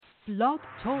Blog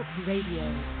Talk Radio.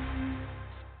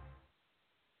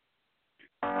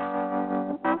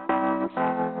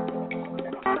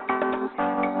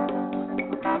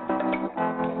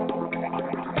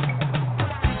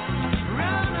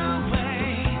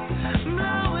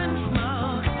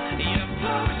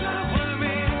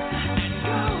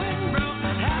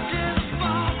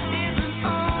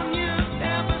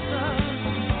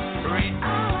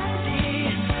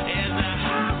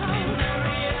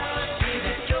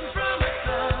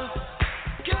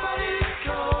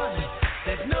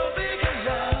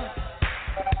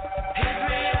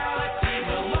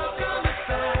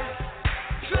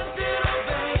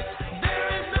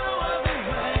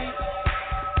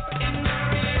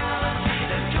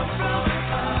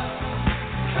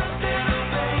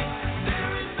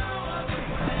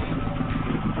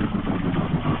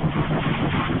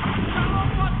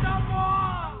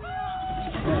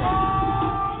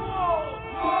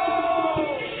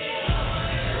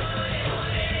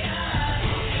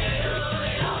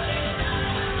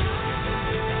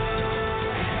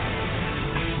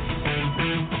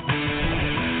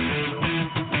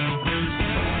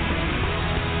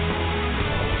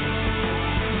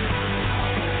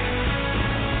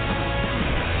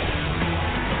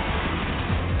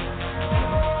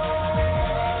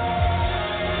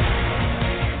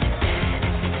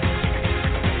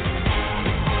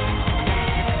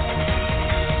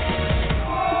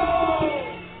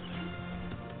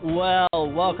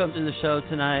 Welcome to the show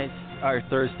tonight, our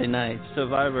Thursday night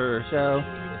Survivor show.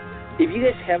 If you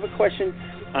guys have a question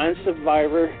on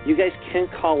Survivor, you guys can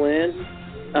call in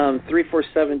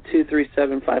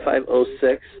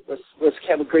 347-237-5506. Let's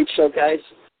have a great show, guys.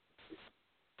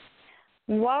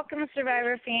 Welcome,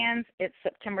 Survivor fans. It's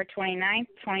September 29th,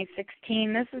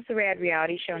 2016. This is the Rad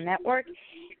Reality Show Network,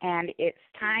 and it's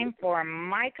time for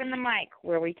Mike on the Mic,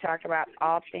 where we talk about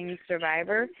all things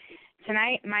Survivor.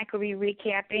 Tonight, Mike will be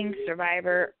recapping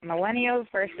Survivor Millennials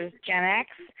vs GenX,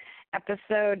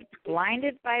 episode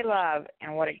Blinded by Love,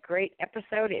 and what a great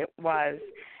episode it was.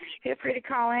 Feel free to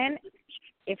call in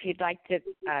if you'd like to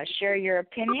share your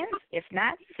opinions. If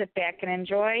not, sit back and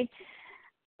enjoy.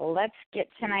 Let's get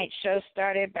tonight's show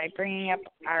started by bringing up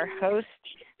our host,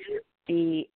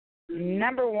 the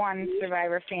number one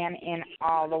Survivor fan in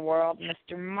all the world,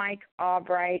 Mr. Mike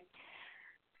Albright.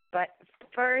 But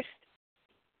first,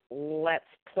 let's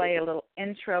play a little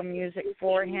intro music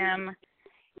for him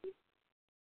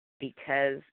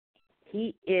because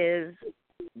he is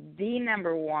the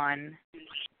number one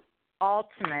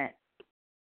ultimate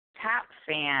top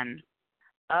fan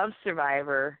of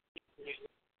Survivor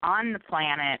on the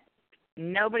planet.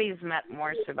 Nobody's met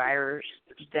more Survivors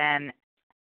than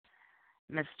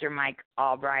Mr. Mike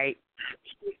Albright.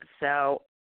 So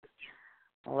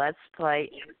let's play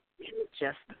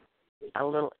just a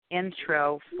little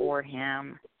intro for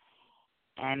him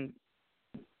and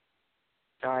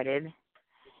started.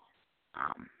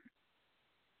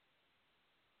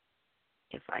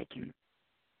 If I can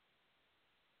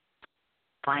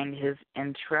find his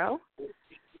intro.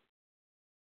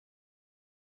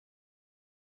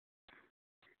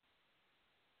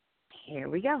 Here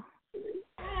we go.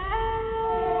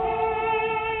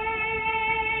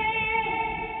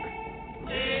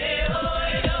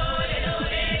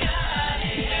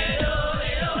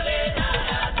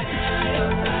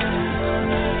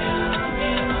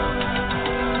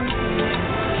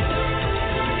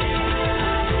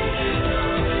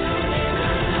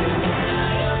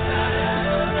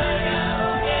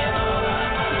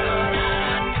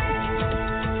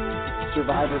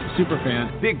 Survivor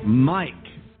superfan, Big Mike.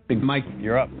 Big Mike,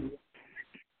 you're up.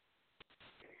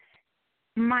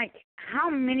 Mike, how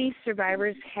many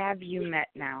Survivors have you met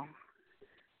now?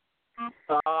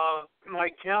 My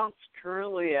count's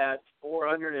currently at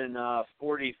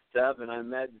 447. I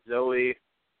met Zoe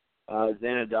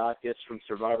Xanadakis from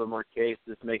Survivor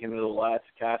Marquesas, making her the last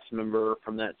cast member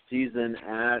from that season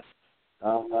at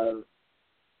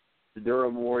the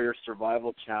Durham Warrior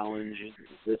Survival Challenge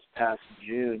this past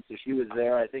June. So she was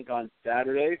there, I think, on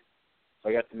Saturday. So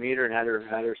I got to meet her and had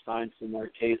her sign some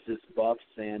Marquesas buffs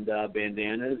and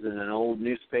bandanas and an old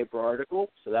newspaper article.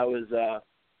 So that was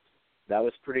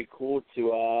pretty cool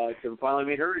to finally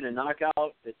meet her and to knock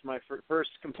out. It's my first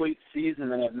complete season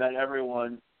that I've met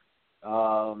everyone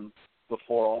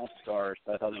before All Stars.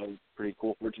 So I thought that was pretty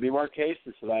cool for it to be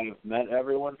Marquesas, so I've met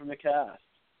everyone from the cast.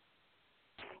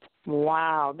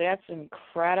 Wow, that's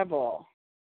incredible.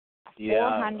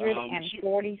 Yeah,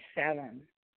 447.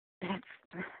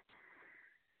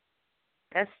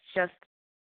 That's just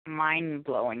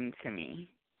mind-blowing to me.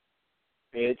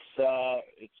 It's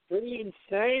pretty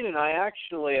insane, and I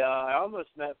actually I almost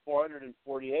met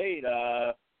 448.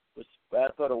 Was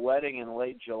up at a wedding in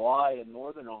late July in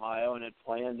northern Ohio and had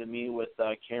planned to meet with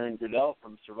Karen Goodell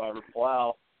from Survivor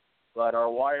Plow, but our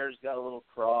wires got a little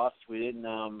crossed. We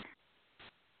didn't.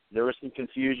 There was some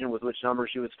confusion with which number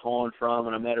she was calling from,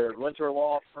 and I met her. Went to her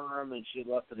law firm, and she had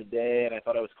left for the day, and I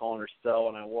thought I was calling her cell,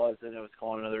 and I wasn't. I was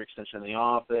calling another extension in the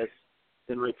office.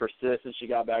 Didn't really persist, and she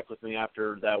got back with me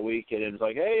after that weekend and was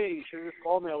like, "Hey, you should have just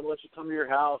called me. I would let you come to your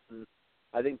house." And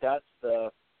I think that's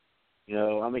the,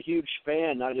 I'm a huge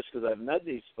fan, not just because I've met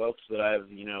these folks, but I've,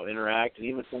 interacted.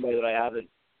 Even somebody that I haven't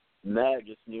met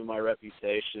just knew my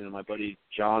reputation and my buddy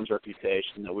John's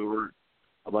reputation, that we were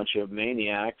a bunch of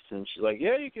maniacs. And she's like,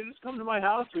 "Yeah, you can just come to my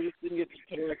house. We just didn't get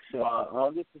to talk." So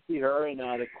I'll get to see her. And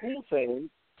the cool thing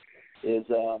is,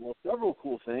 several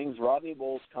cool things. Rodney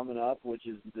Bowl's coming up, which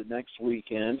is the next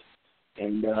weekend.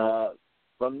 And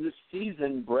from this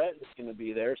season, Brett is going to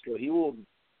be there, so he will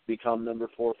become number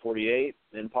 448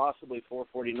 and possibly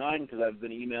 449, because I've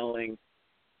been emailing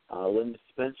Linda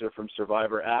Spencer from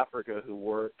Survivor Africa, who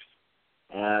works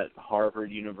at Harvard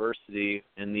University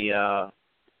in the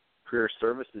career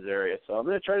services area. So I'm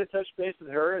going to try to touch base with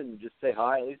her and just say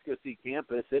hi, at least go see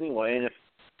campus anyway. And if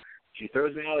she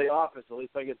throws me out of the office, at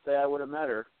least I could say I would have met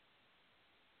her.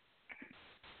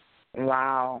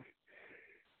 Wow.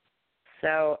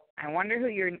 So I wonder who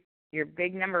your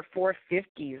big number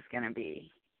 450 is going to be.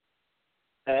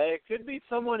 It could be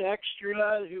someone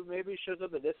extra who maybe shows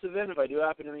up at this event. If I do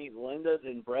happen to meet Linda,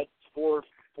 then Brett's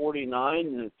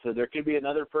 449. So there could be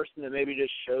another person that maybe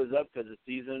just shows up because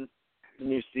the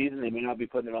new season, they may not be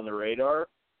putting it on the radar.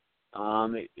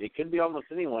 It could be almost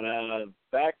anyone.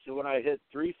 Back to when I hit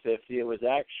 350, it was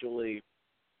actually,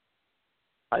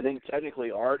 I think, technically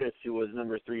Artist who was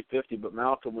number 350, but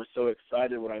Malcolm was so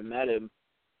excited when I met him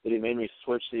that he made me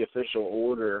switch the official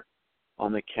order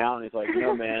on the count. He's like,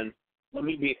 "No, man, let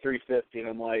me be 350. And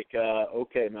I'm like,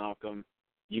 "Okay, Malcolm,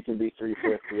 you can be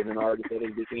 350. And then Artist, I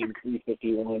think, became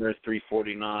 351 or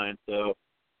 349. So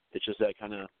it's just that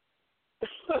kind of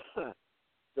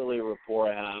silly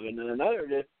rapport I have. And then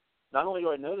another, not only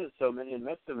do I know that so many and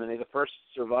met so many, the first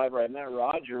Survivor I met,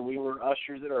 Roger, we were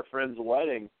ushers at our friend's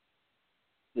wedding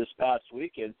this past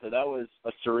weekend. So that was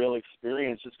a surreal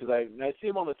experience, just because I see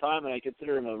him all the time and I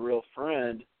consider him a real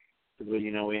friend.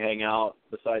 We hang out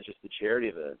besides just the charity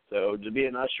event. So to be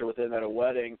an usher with him at a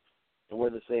wedding and wear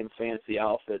the same fancy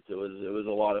outfits, it was a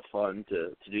lot of fun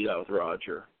to do that with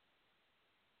Roger.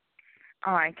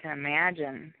 Oh, I can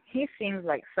imagine. He seems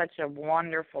like such a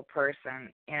wonderful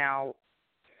person.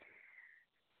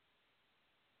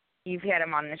 You've had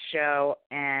him on the show,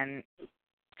 and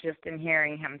just in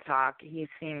hearing him talk, he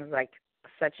seems like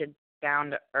such a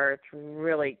down-to-earth,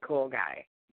 really cool guy.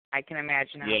 I can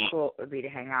imagine how cool it would be to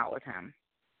hang out with him.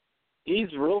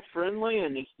 He's real friendly,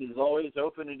 and he's always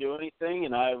open to do anything.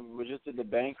 And I was just at the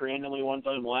bank randomly one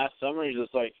time last summer. He's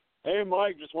just like, "Hey,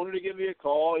 Mike, just wanted to give you a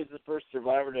call." He's the first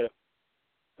Survivor to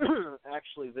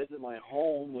actually visit my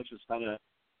home, which was kind of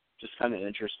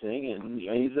interesting. And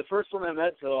he's the first one I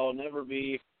met, so I'll never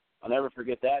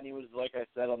forget that. And he was, like I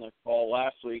said on the call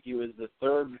last week, he was the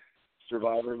third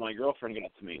Survivor my girlfriend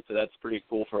got to meet. So that's pretty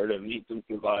cool for her to meet some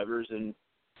Survivors and,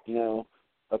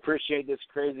 appreciate this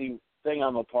crazy thing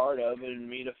I'm a part of and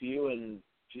meet a few. And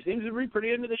she seems to be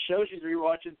pretty into the show. She's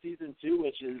rewatching season 2,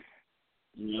 which is,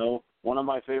 one of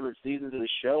my favorite seasons of the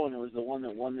show, and it was the one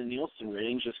that won the Nielsen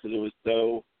ratings just because it was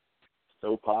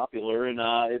so popular, and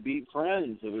it beat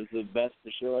Friends. It was the best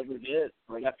the show ever did.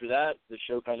 Right after that, the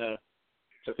show kind of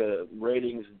took a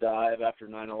ratings dive after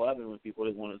 9/11 when people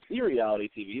didn't want to see reality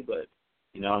TV. But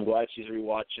I'm glad she's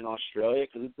rewatching Australia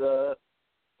because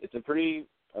it's a pretty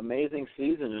amazing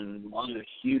season and a lot of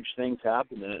huge things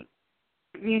happen in it.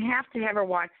 You have to have her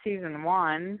watch season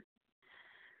 1.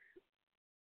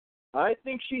 I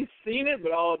think she's seen it,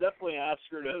 but I'll definitely ask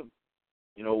her to,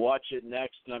 watch it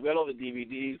next. And I've got all the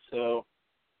DVDs, so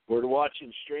we're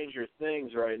watching Stranger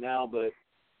Things right now, but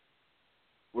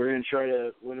we're going to try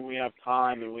to, when we have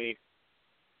time, and we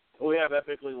have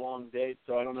epically long dates,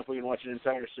 so I don't know if we can watch an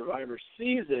entire Survivor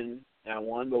season at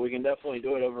one, but we can definitely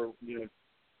do it over,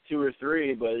 2 or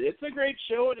 3. But it's a great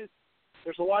show, and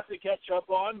there's a lot to catch up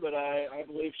on, but I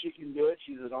believe she can do it.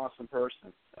 She's an awesome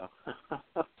person.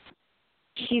 So.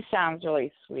 She sounds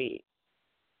really sweet.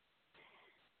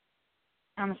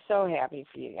 I'm so happy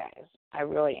for you guys. I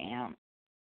really am.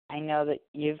 I know that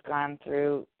you've gone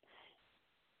through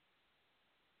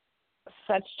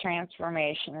such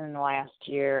transformation in the last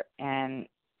year, and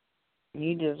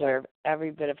you deserve every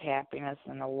bit of happiness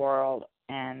in the world,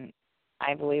 and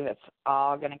I believe it's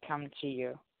all going to come to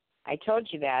you. I told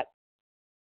you that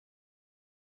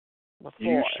before.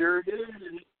 You sure did.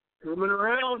 Coming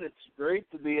around. It's great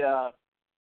to be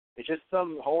it's just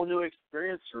some whole new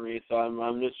experience for me. So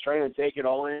I'm just trying to take it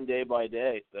all in day by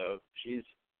day. So she's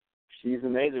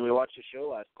amazing. We watched the show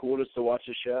last. Cool just to watch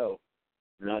the show,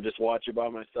 and not just watch it by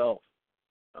myself.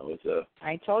 That was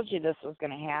I told you this was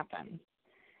going to happen.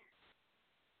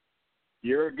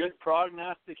 You're a good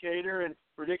prognosticator and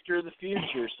predictor of the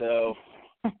future. So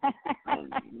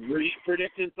were you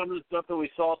predicting some of the stuff that we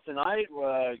saw tonight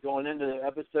going into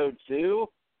episode 2?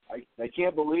 I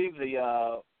can't believe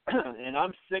and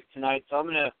I'm sick tonight, so I'm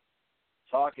going to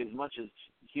talk as much as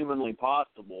humanly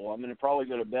possible. I'm going to probably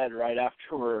go to bed right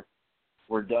after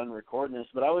we're done recording this.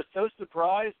 But I was so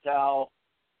surprised how,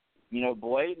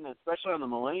 blatant, especially on the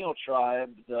Millennial Tribe,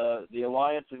 the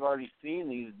alliance we've already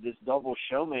seen, this double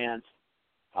showmance,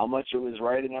 how much it was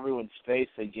right in everyone's face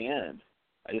again.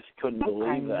 I just couldn't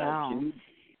believe that.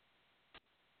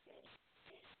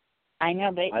 I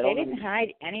know. They didn't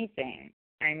hide anything.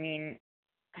 I mean,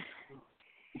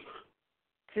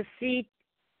 to see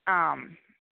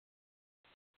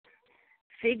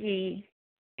Figgy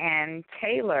and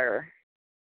Taylor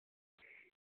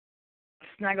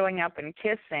snuggling up and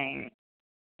kissing,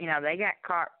 they got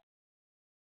caught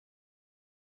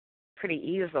pretty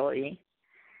easily.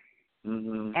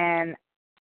 Mm-hmm. And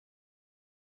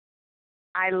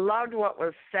I loved what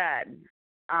was said.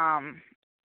 I'm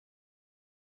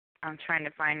trying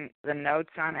to find the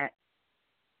notes on it.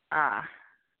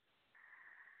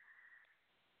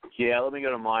 Yeah, let me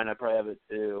go to mine. I probably have it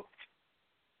too.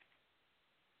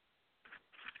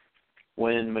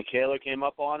 When Michaela came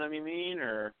up on him, you mean,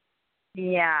 or?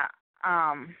 Yeah,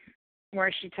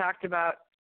 where she talked about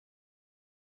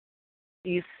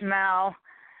you smell,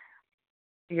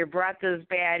 your breath is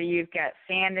bad, you've got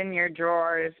sand in your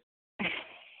drawers.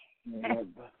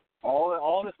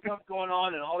 all the stuff going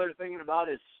on, and all they're thinking about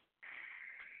is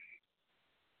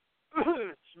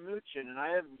smooching. And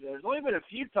there's only been a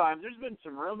few times. There's been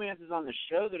some romances on the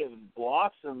show that have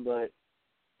blossomed, but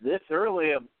this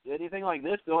early, anything like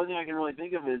this, the only thing I can really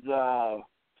think of is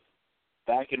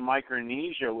back in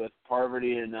Micronesia with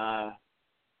Parvati,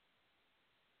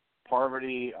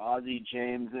 Ozzy,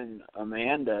 James, and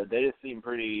Amanda. They just seem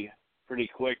pretty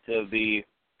quick to be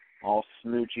all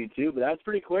smoochy too. But that's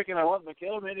pretty quick, and I love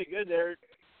Michaela made it good there.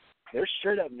 They're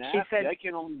straight up nasty. I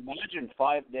can only imagine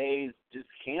 5 days just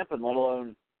camping, let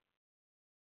alone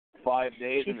 5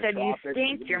 days in the tropics. She said,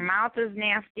 you stink, your mouth is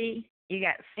nasty, you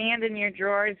got sand in your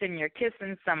drawers, and you're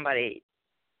kissing somebody.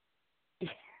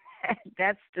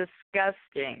 That's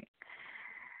disgusting.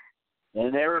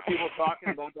 And there were people talking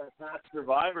about that past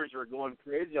survivors were going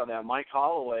crazy on that. Mike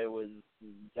Holloway was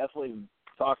definitely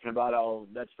talking about how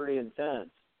that's pretty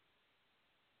intense.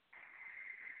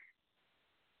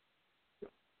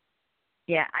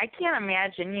 Yeah, I can't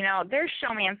imagine. There's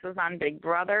showmances on Big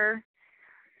Brother,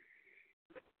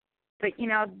 but,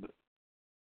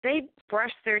 they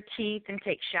brush their teeth and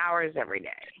take showers every day.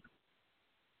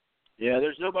 Yeah,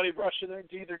 there's nobody brushing their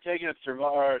teeth or taking a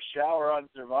shower on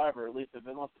Survivor, at least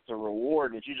unless it's a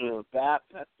reward. It's usually a bath.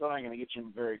 That's still not going to get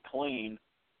you very clean.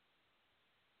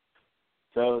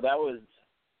 So that was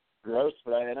gross,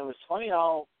 and it was funny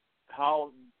how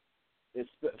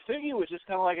Figgy was just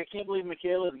kind of like, I can't believe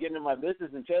Michaela's getting in my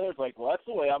business, and Taylor's like, well, that's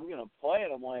the way I'm going to play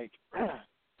it. I'm like,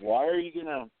 why are you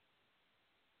gonna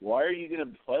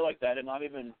play like that and not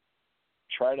even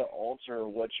try to alter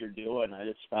what you're doing? I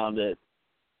just found it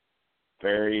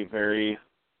very, very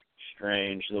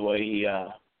strange the way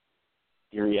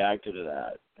he reacted to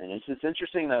that. And it's just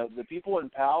interesting the people in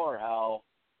power, how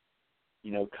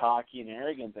cocky and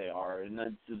arrogant they are, and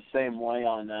that's the same way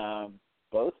on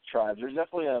both tribes. There's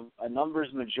definitely a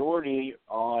numbers majority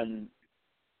on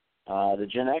the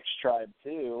Gen X tribe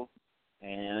too,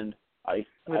 and I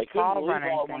couldn't Paul believe running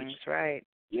how things, much. right?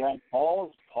 Yeah,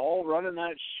 Paul running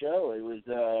that show. It was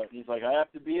he's like, I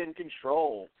have to be in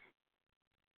control.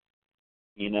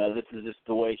 This is just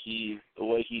the way he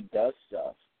does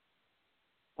stuff.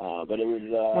 But it was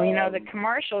the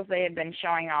commercials they had been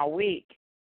showing all week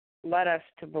led us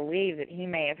to believe that he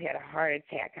may have had a heart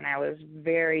attack, and I was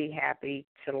very happy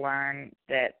to learn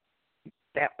that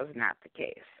was not the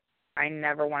case. I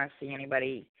never want to see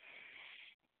anybody,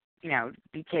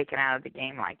 be taken out of the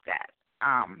game like that.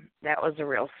 That was a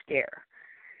real scare.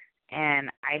 And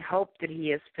I hope that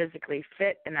he is physically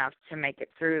fit enough to make it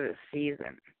through the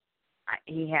season.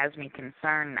 He has me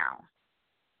concerned now.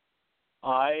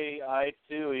 I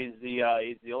too. He's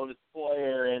the oldest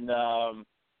player, and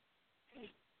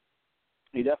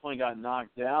he definitely got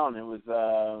knocked down. It was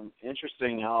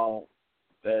interesting how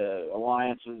the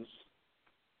Alliance was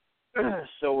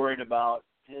so worried about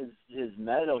his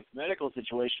medical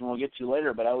situation. We'll get to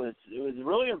later, but it was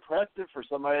really impressive for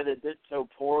somebody that did so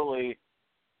poorly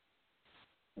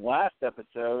last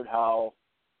episode how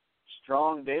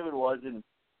strong David was in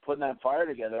putting that fire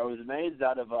together. I was amazed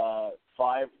out of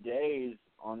 5 days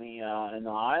on the in the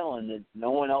island that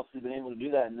no one else had been able to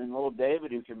do that. And then little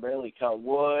David, who can barely cut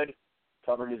wood,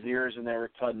 covered his ears and they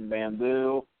were cutting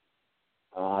bamboo.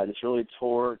 Just really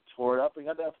tore it up and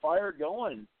got that fire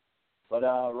going. But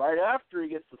right after he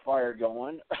gets the fire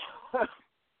going,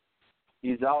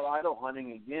 he's out idle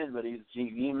hunting again, but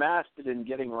he mastered in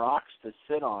getting rocks to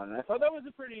sit on. And I thought that was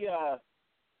a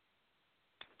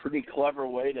pretty clever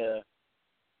way to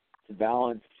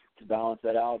balance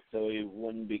that out so he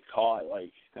wouldn't be caught.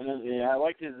 And then, I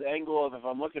liked his angle of if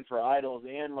I'm looking for idols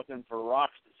and looking for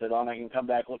rocks to sit on, I can come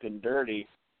back looking dirty,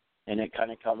 and it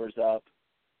kind of covers up,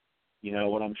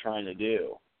 what I'm trying to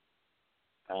do.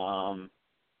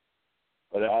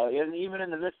 But and even in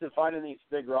the midst of finding these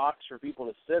big rocks for people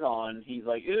to sit on, he's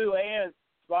like, "Ooh, ants,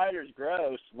 spiders,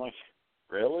 gross." I'm like,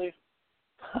 really?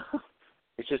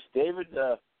 It's just David's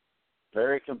a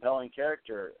very compelling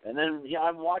character. And then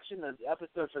I'm watching the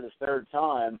episode for the third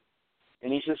time,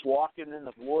 and he's just walking in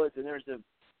the woods, and there's a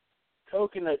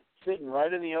coconut sitting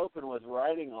right in the open with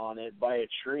writing on it by a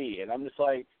tree. And I'm just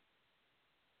like,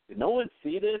 did no one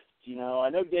see this? I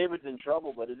know David's in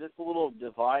trouble, but is this a little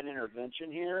divine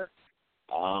intervention here?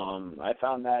 I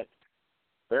found that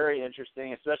very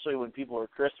interesting, especially when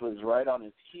Chris was right on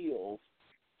his heels.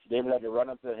 So David had to run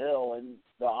up the hill, and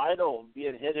the idol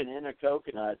being hidden in a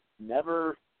coconut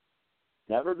never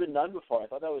been done before. I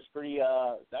thought that was pretty.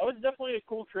 That was definitely a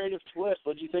cool creative twist.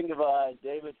 What did you think of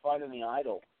David finding the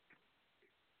idol?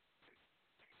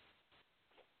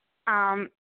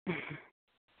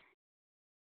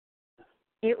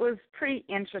 It was pretty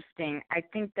interesting. I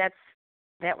think that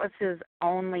was his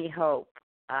only hope.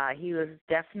 He was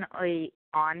definitely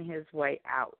on his way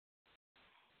out,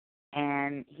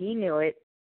 and he knew it.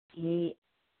 He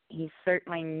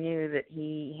certainly knew that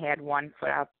he had one foot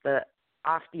off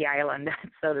the island,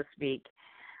 so to speak.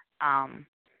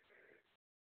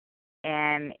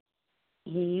 And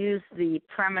he used the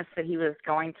premise that he was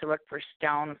going to look for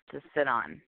stones to sit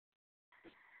on,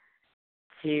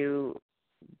 to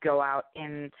go out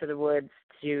into the woods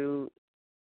to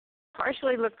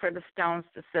partially look for the stones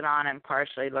to sit on and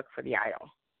partially look for the idol.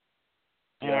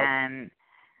 Yep. And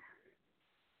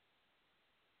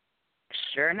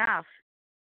sure enough,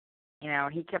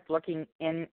 he kept looking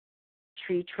in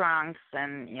tree trunks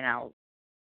and,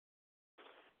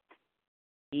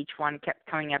 each one kept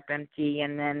coming up empty.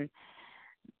 And then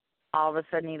all of a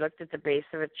sudden he looked at the base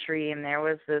of a tree and there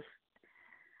was this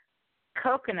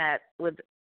coconut with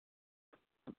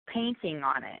painting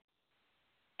on it.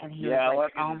 And he was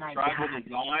like, "Oh my God!"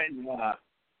 Design. Yeah.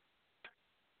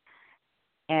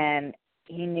 And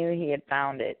he knew he had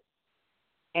found it.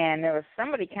 And there was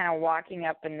somebody kind of walking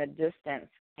up in the distance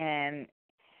and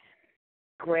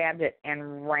grabbed it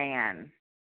and ran.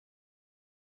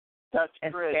 That's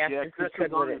as Chris. fast Yeah, as Chris he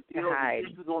could was on with his it to heels. hide.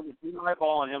 Chris was on his heels. I'm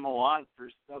eyeballing him a lot for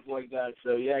stuff like that.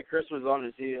 So yeah, Chris was on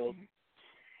his heels.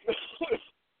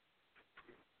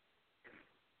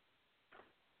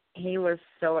 He was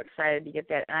so excited to get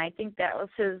that, and I think that was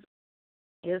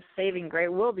his saving grace.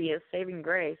 Will be his saving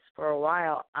grace for a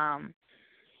while.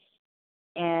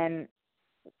 And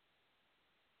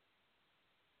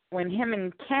when him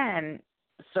and Ken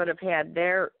sort of had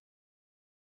their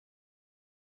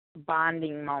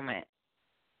bonding moment,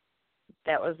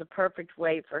 that was the perfect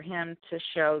way for him to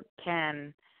show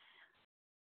Ken,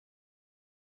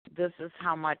 this is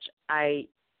how much I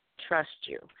trust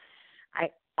you. I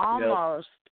almost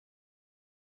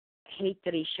hate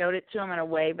that he showed it to him in a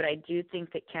way, but I do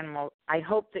think that I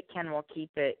hope that Ken will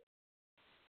keep it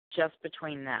just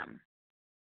between them.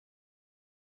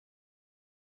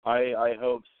 I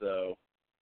hope so.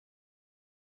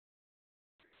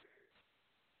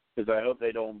 Because I hope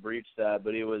they don't breach that.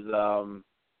 But it was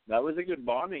that was a good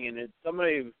bonding, and it's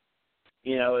somebody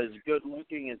as good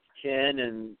looking as Ken,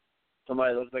 and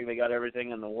somebody that looks like they got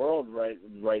everything in the world right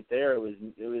there. It was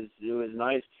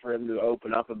nice for him to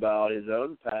open up about his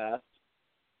own past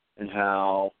and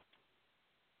how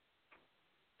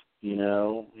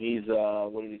he's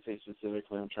what did he say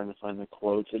specifically? I'm trying to find the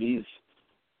quotes. That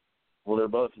they're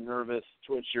both nervous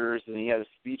twitchers, and he had a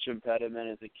speech impediment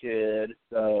as a kid,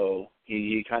 so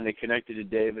he kind of connected to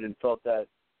David and felt that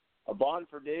a bond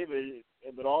for David,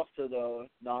 but also though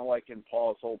not like in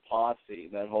Paul's whole posse,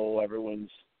 that whole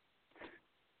everyone's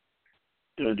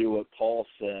going to do what Paul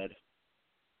said.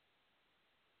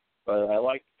 But I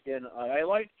liked Ken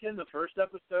the first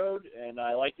episode, and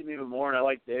I liked him even more, and I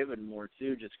liked David more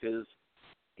too, just because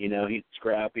he's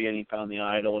scrappy and he found the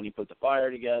idol and he put the fire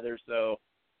together. So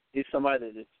he's somebody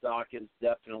that his stock is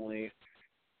definitely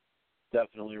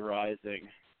rising.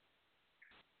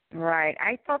 Right.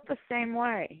 I felt the same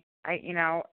way. I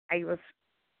was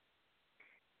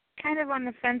kind of on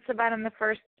the fence about him the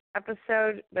first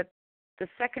episode, but the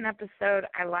second episode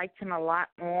I liked him a lot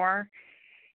more,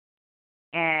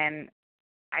 and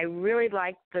I really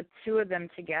liked the two of them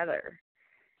together.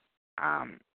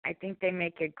 I think they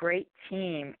make a great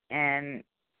team, and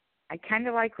I kind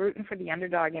of like rooting for the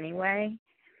underdog anyway.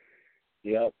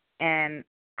 Yep. And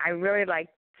I really like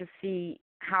to see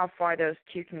how far those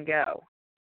two can go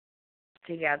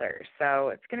together. So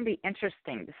it's going to be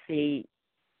interesting to see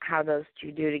how those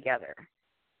two do together.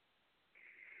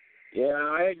 Yeah,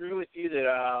 I agree with you that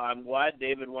I'm glad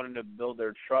David wanted to build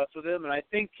their trust with him, and I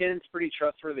think Ken's pretty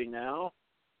trustworthy now.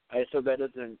 I just hope that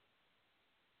doesn't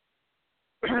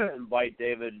invite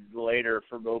David later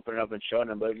from opening up and showing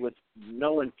him. But with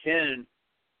knowing Ken,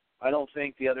 I don't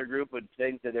think the other group would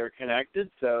think that they're connected,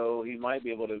 so he might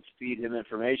be able to feed him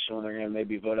information when they're going to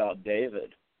maybe vote out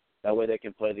David. That way they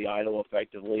can play the idol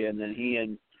effectively, and then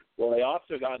they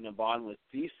also got in a bond with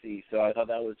CC, so I thought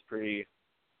that was pretty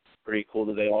cool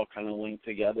that they all kind of linked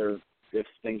together if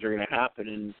things are going to happen.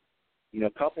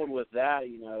 And, coupled with that,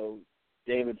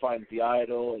 David finds the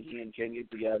idol and he and Ken get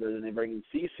together, then they bring in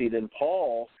CC, then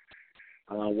Paul.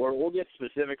 We'll get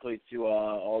specifically to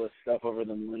all this stuff over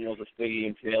the Millennials with Figgy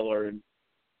and Taylor and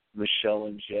Michelle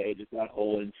and Jay, just that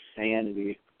whole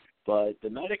insanity. But the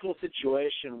medical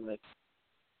situation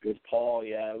with Paul,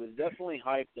 yeah, it was definitely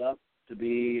hyped up to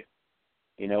be,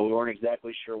 we weren't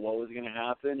exactly sure what was going to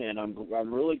happen, and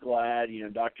I'm really glad,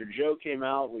 Dr. Joe came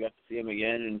out, we got to see him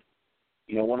again, and,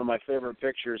 one of my favorite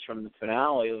pictures from the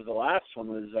finale, the last one,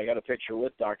 was I got a picture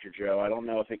with Dr. Joe. I don't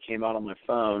know if it came out on my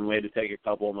phone. We had to take a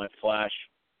couple of my flash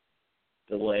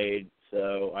delayed,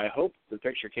 so I hope the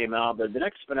picture came out. But the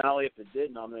next finale, if it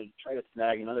didn't, I'm going to try to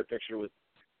snag another picture with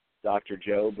Dr.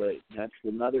 Joe, but that's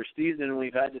another season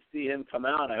we've had to see him come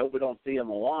out. I hope we don't see him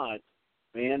a lot.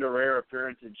 And a rare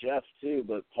appearance of Jeff, too,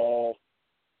 but Paul,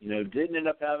 didn't end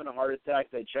up having a heart attack.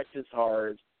 They checked his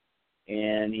heart,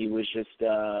 and he was just,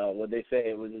 what they say,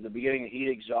 it was at the beginning of heat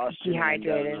exhaustion.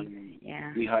 Dehydrated,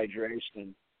 and,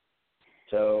 dehydration.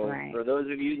 So right. For those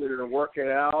of you that are working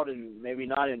out and maybe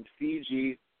not in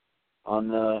Fiji on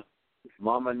the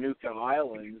Mamanuca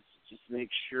Islands, just make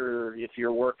sure if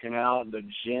you're working out in the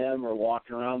gym or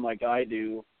walking around like I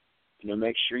do,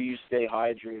 make sure you stay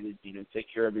hydrated, take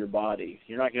care of your body.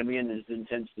 You're not going to be in this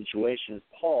intense situation as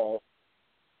Paul,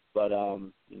 but,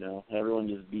 everyone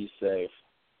just be safe.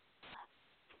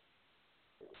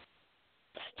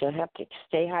 Still have to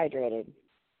stay hydrated.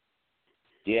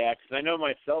 Yeah, because I know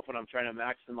myself when I'm trying to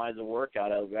maximize a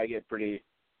workout, I get pretty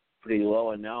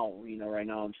low, and now, right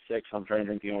now I'm sick, so I'm trying to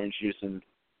drink the orange juice and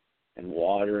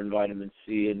water and vitamin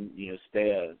C and,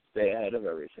 stay ahead of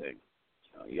everything.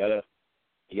 So you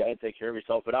gotta take care of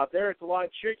yourself. But out there, it's a lot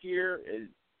trickier.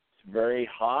 It's very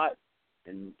hot,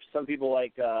 and some people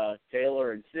like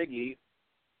Taylor and Figgy,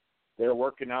 they're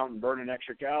working out and burning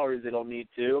extra calories they don't need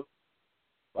to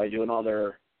by doing all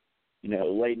their,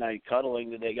 late night cuddling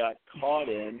that they got caught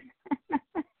in.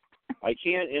 I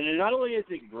can't, and not only is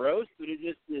it gross, but it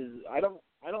just is.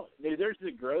 There's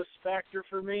the gross factor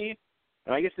for me.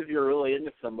 And I guess if you're really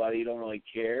into somebody, you don't really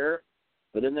care.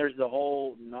 But then there's the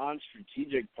whole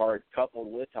non-strategic part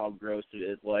coupled with how gross it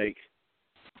is. Like,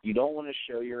 you don't want to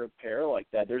show you're a pair like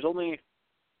that. There's only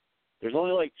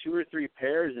like 2 or 3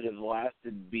 pairs that have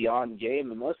lasted beyond game,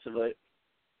 and most of it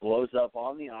blows up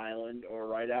on the island or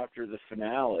right after the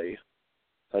finale.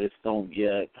 I just don't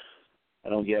get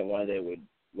why they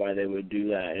would do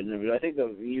that. And I think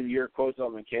your quotes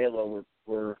on Michaela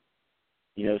were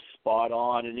spot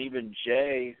on. And even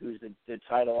Jay, who's the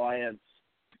tight alliance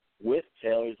with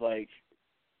Taylor's like,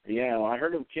 I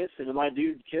heard him kissing, and my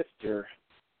dude kissed her.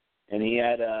 And he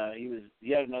had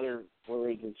another,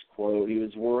 where is this quote? He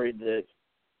was worried that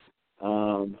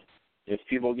if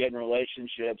people get in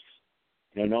relationships,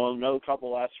 no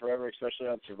couple lasts forever, especially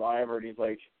on Survivor. And he's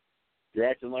like, you're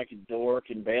acting like a dork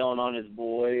and bailing on his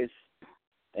boys,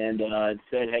 and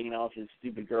instead hanging out with his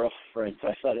stupid girlfriends.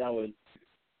 I thought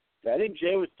I think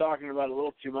Jay was talking about a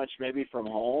little too much maybe from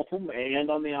home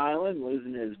and on the island,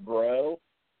 losing his bro.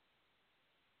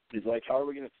 He's like, how are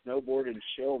we going to snowboard and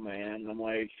chill, man? And I'm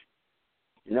like,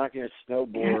 you're not going to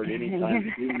snowboard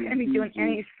anytime soon. You're not going to be doing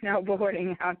any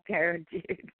snowboarding out there,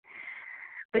 dude.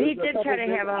 But he did try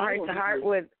to have a heart-to-heart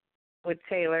with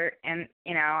Taylor, and,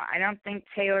 I don't think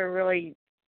Taylor really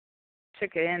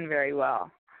took it in very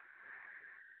well.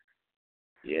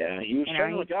 Yeah, he was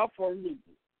trying to look out for him.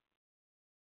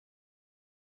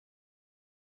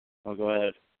 Oh, go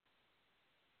ahead.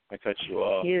 I cut you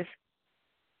off.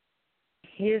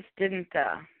 He just didn't,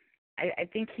 I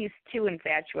think he's too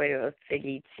infatuated with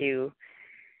Figgy to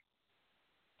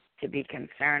to be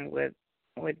concerned with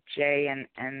Jay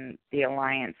and the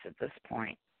alliance at this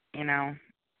point, you know?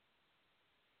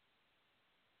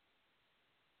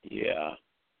 Yeah.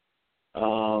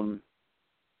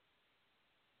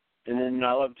 And then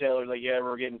I love Taylor's like, yeah,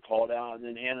 we're getting called out. And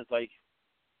then Hannah's like,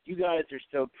 you guys are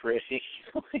so pretty.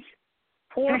 Like,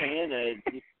 poor Hannah.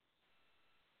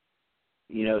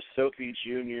 You know, Sophie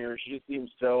Jr., she just seems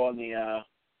so on the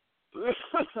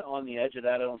on the edge of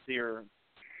that. I don't see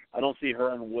her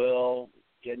and Will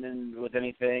getting in with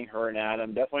anything, her and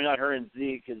Adam. Definitely not her and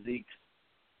Zeke, because Zeke's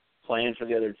playing for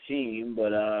the other team.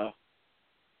 But,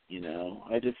 you know,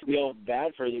 I just feel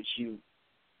bad for her that she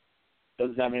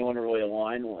doesn't have anyone to really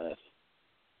align with.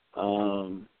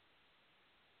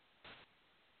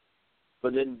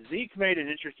 But then Zeke made an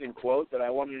interesting quote that I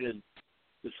wanted to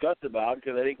discuss about,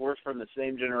 because I think we're from the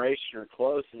same generation or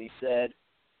close, and he said,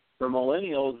 for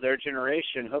millennials, their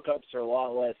generation, hookups are a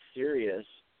lot less serious,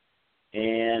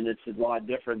 and it's a lot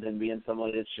different than being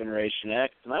someone that's Generation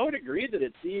X. And I would agree that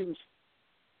it seems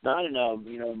not in a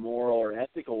moral or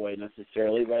ethical way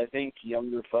necessarily, but I think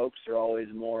younger folks are always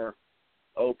more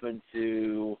open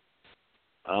to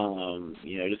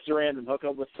just a random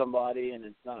hookup with somebody, and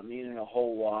it's not meaning a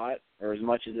whole lot or as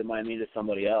much as it might mean to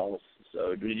somebody else.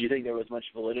 So did you think there was much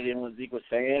validity in what Zeke was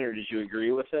saying, or did you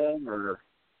agree with him? Or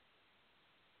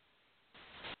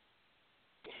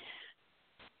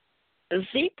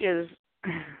Zeke is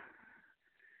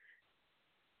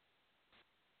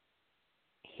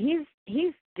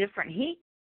he's different.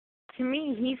 To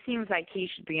me, he seems like he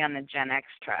should be on the Gen X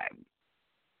tribe.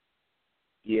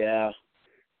 Yeah.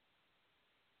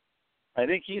 I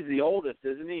think he's the oldest,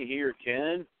 isn't he? He or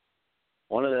Ken?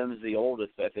 One of them is the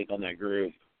oldest, I think, on that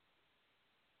group.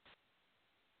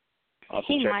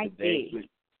 He might be.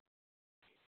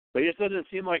 But he just doesn't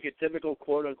seem like a typical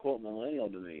quote-unquote millennial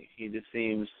to me. He just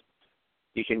seems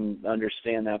he can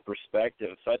understand that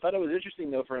perspective. So I thought it was interesting,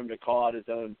 though, for him to call out his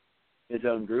own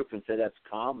group and say that's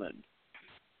common,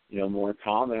 more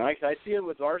common. I see it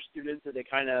with our students that they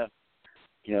kind of,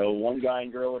 one guy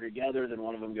and girl are together, then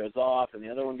one of them goes off, and the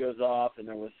other one goes off, and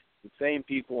they're with the same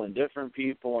people and different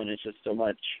people, and it's just so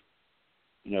much,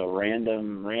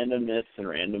 randomness and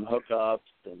random hookups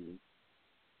and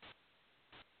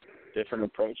different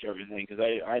approach to everything. Because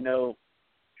I know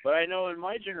in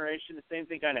my generation the same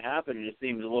thing kind of happened. It just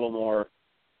seems a little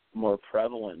more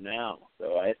prevalent now.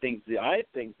 So I think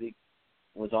Zeke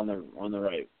was on the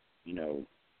right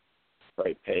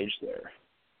right page there.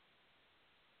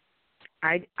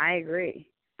 I agree.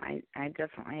 I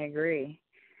definitely agree.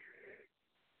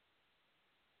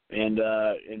 And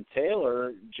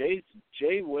Taylor,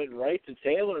 Jay went right to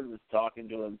Taylor and was talking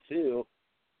to him too.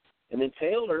 And then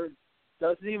Taylor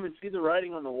doesn't even see the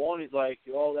writing on the wall, and he's like,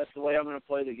 "Oh, that's the way I'm going to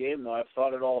play the game, though. I've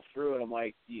thought it all through." And I'm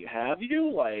like, "Have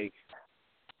you? Like,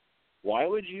 why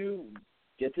would you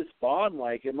get this bond?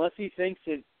 Like, unless he thinks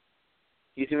that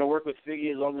he's going to work with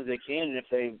Figgy as long as they can, and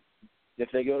if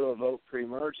they go to a vote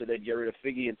pre-merge, so they'd get rid of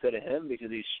Figgy instead of him because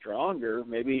he's stronger.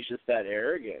 Maybe he's just that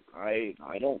arrogant. I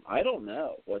don't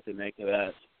know what to make of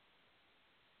that.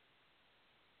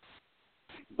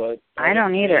 But I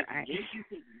don't either.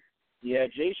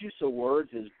 Jay's use of words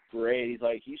is great.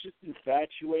 He's just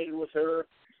infatuated with her,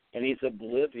 and he's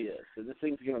oblivious. And this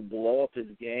thing's gonna blow up his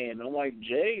game. And I'm like,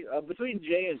 Jay, between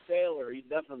Jay and Taylor,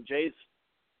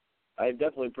 I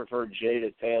definitely prefer Jay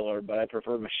to Taylor, but I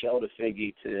prefer Michelle to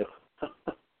Figgy too.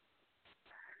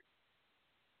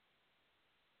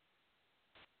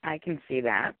 I can see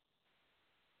that.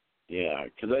 Yeah,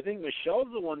 because I think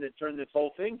Michelle's the one that turned this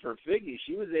whole thing for Figgy.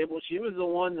 She was the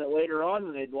one that later on,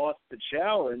 when they'd lost the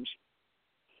challenge,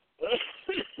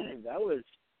 that was,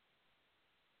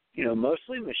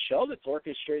 mostly Michelle that's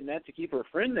orchestrating that to keep her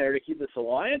friend there, to keep this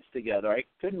alliance together. I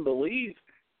couldn't believe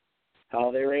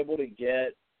how they were able to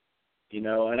get,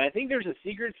 and I think there's a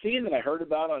secret scene that I heard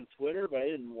about on Twitter, but I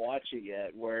didn't watch it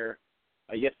yet, where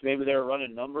I guess maybe they were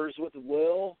running numbers with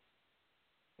Will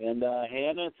and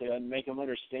Hannah to make them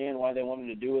understand why they wanted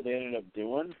to do what they ended up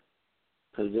doing.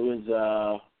 Because it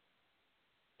was,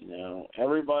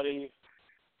 everybody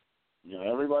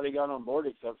got on board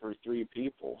except for 3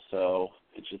 people. So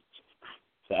it's just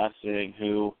fascinating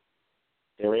who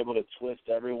they were able to twist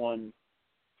everyone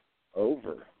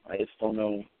over. I just don't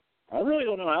know. I really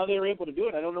don't know how they were able to do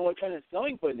it. I don't know what kind of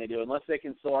selling point they do, unless they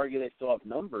can still argue they still have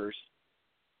numbers.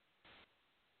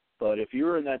 But if you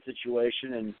were in that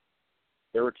situation and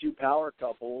there were 2 power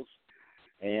couples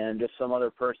and just some other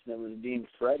person that was deemed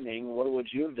threatening, what would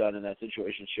you have done in that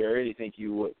situation, Sherry? Do you think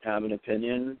you would have an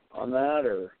opinion on that?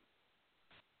 Or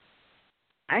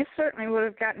I certainly would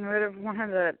have gotten rid of one of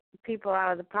the people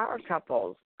out of the power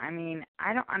couples. I mean,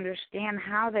 I don't understand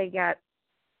how they got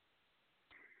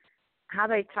how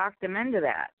they talked them into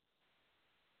that.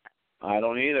 I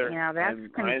don't either. You know, that's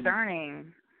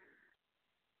concerning.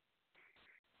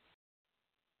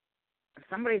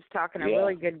 Somebody's talking a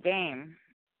really good game.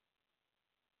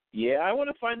 Yeah, I want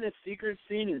to find this secret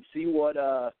scene and see what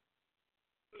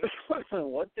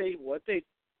what they.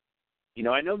 You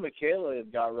know, I know Michaela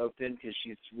got roped in because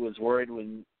she was worried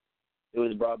when it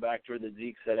was brought back to her that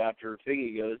Zeke said after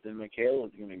Figgy goes, then Michaela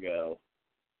was going to go.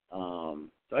 So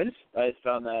I just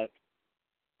found that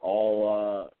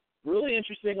all really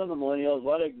interesting on the Millennials. A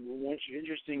lot of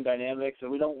interesting dynamics.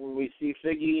 And we see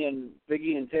Figgy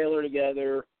and Taylor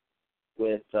together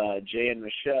with Jay and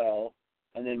Michelle,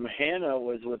 and then Hannah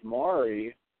was with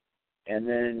Mari, and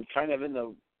then kind of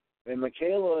in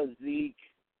Michaela, Zeke,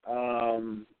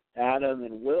 Adam,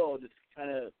 and Will just kind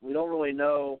of, we don't really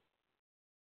know,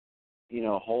 you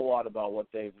know, a whole lot about what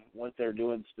they're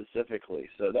doing specifically.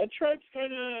 So that tribe's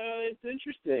kind of, it's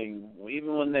interesting,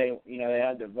 even when they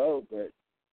had to vote. But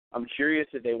I'm curious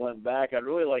if they went back. I'd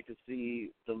really like to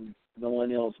see the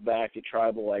Millennials back at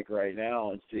Tribal like right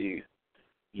now and see,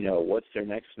 you know, what's their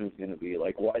next move going to be.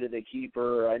 Like, why did they keep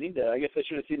her? I guess I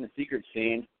should have seen the secret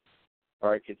scene,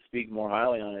 or I could speak more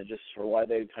highly on it just for why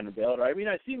they kind of bailed her. I mean,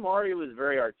 I see Mario was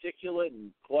very articulate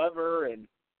and clever and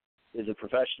is a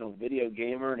professional video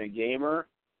gamer and a gamer,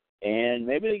 and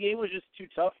maybe the game was just too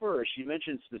tough for her. She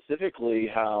mentioned specifically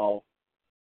how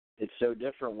it's so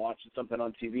different watching something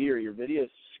on TV or your video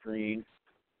screen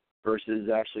versus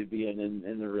actually being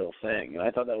in the real thing. And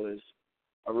I thought that was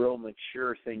a real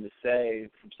mature thing to say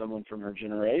from someone from her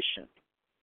generation.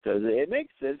 Because it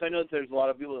makes sense. I know that there's a lot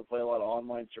of people that play a lot of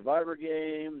online Survivor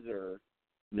games or,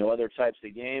 you know, other types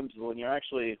of games. But when you're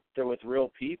actually there with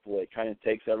real people, it kind of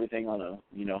takes everything on a,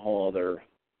 you know,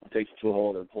 it takes it to a whole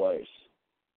other place.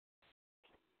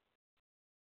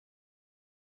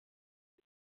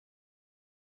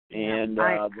 And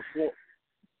I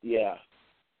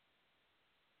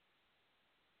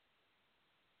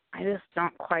just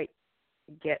don't quite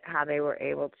get how they were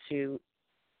able to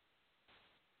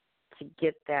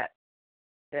get that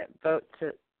vote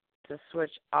to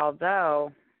switch,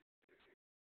 although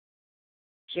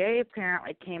Jay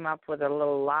apparently came up with a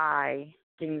little lie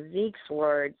in Zeke's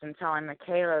words and telling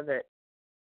Michaela that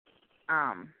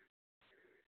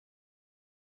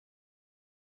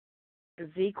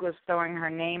Zeke was throwing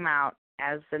her name out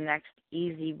as the next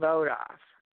easy vote off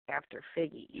after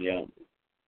Figgy. Yeah.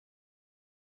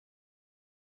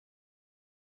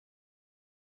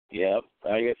 Yep.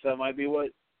 I guess that might be what.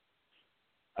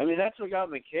 I mean, that's what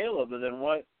got Michaela, but then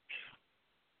what?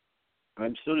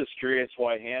 I'm still just curious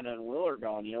why Hannah and Will are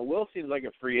gone. You know, Will seems like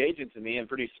a free agent to me and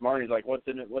pretty smart. He's like, what's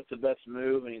the best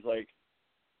move? And he's like,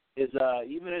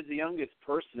 even as the youngest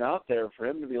person out there, for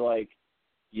him to be like,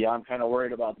 yeah, I'm kind of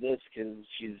worried about this because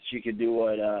she could do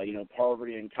what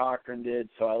Parvati and Cochran did.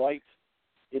 So I liked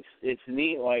it's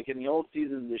neat. Like in the old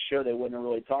seasons of the show, they wouldn't have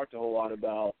really talked a whole lot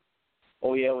about,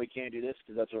 oh yeah, we can't do this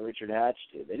because that's what Richard Hatch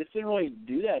did. They just didn't really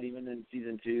do that even in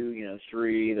season 2,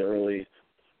 3, the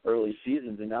early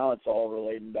seasons, and now it's all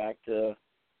relating back to,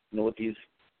 you know, what these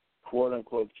quote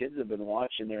unquote kids have been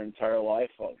watching their entire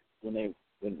life when they've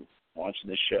been watching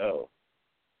the show.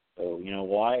 So, you know,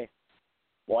 why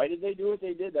did they do what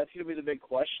they did? That's going to be the big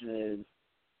question. Is,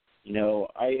 you know,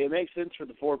 it makes sense for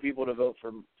the 4 people to vote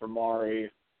for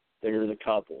Mari. They're the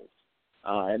couples.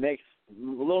 It makes a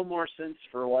little more sense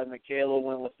for why Michaela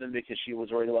went with them because she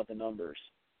was worried about the numbers.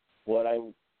 What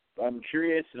I'm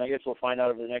curious, and I guess we'll find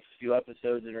out over the next few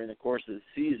episodes and during the course of the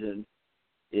season,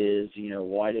 is, you know,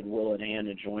 why did Will and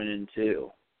Hannah join in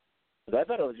too? Because I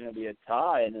thought it was going to be a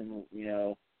tie, and then, you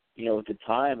know, with the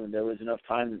time, and there was enough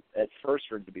time at first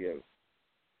for it to be a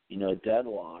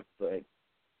deadlock, but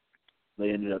they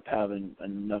ended up having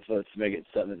enough votes to make it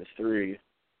 7-3.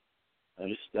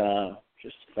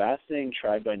 Just fascinating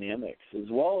tribe dynamics, as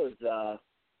well as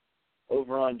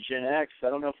over on Gen X. I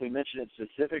don't know if we mentioned it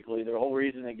specifically. The whole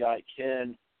reason they got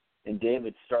Ken and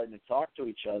David starting to talk to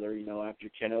each other, you know, after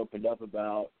Ken opened up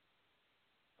about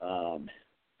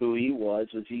who he was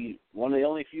he one of the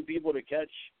only few people to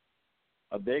catch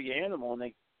a big animal, and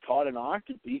they caught an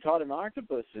octopus. He caught an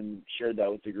octopus and shared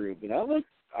that with the group. And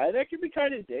that could be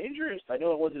kind of dangerous. I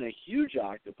know it wasn't a huge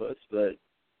octopus, but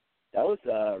that was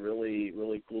a really,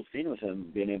 really cool scene with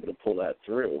him being able to pull that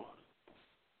through.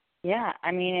 Yeah,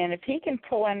 I mean, and if he can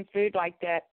pull in food like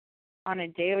that on a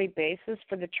daily basis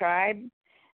for the tribe,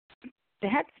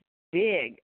 that's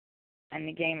big in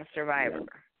the game of Survivor. Yeah.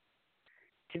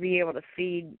 To be able to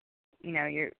feed, you know,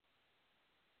 your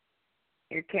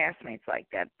castmates like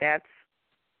that,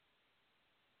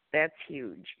 that's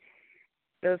huge.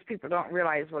 Those people don't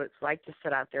realize what it's like to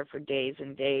sit out there for days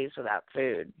and days without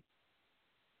food.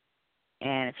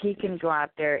 And if he can go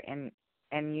out there and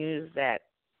use that,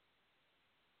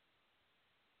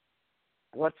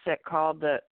 what's that called?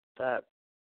 The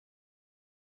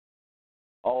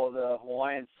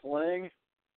Hawaiian sling,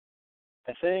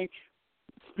 I think.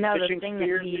 No, Fishing the thing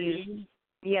spear that he used.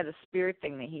 Yeah, the spear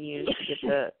thing that he used to get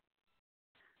the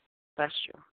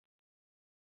bestial.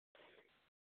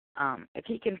 If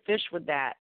he can fish with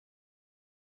that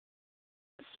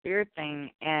spear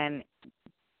thing and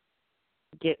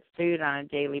get food on a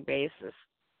daily basis,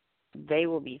 they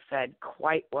will be fed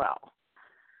quite well.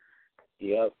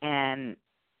 Yep. And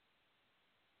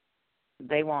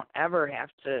they won't ever have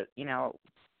to,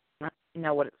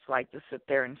 know what it's like to sit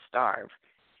there and starve.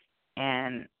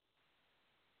 And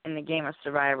in the game of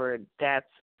Survivor, that's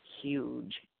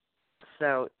huge.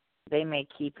 So they may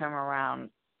keep him around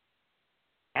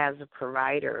as a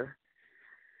provider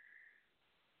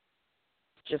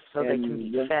just so they can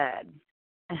be fed.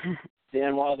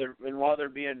 Then while they're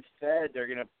being fed, they're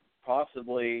gonna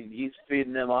he's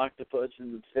feeding them octopus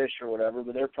and fish or whatever,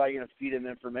 but they're probably gonna feed him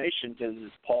information because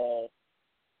Paul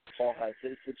has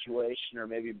his situation, or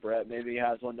maybe Brett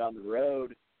has one down the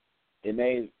road. It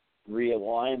may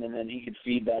realign, and then he could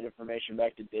feed that information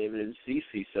back to David and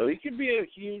Cece. So he could be a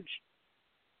huge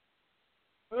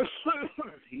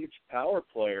power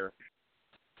player,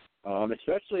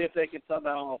 especially if they could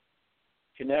somehow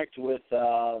connect with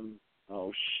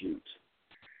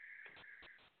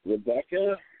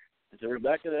Rebecca. Is it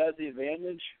Rebecca that has the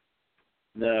advantage?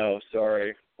 No,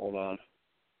 sorry. Hold on.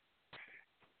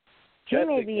 He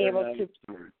may be able to.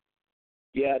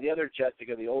 Yeah, the other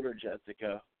Jessica, the older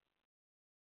Jessica.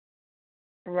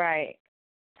 Right.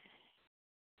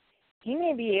 He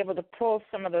may be able to pull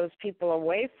some of those people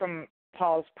away from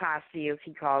Paul's posse, as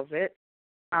he calls it,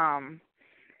 to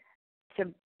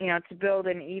build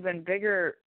an even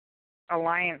bigger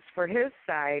alliance for his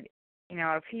side.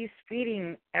 If he's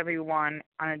feeding everyone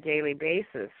on a daily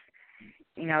basis,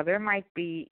 there might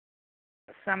be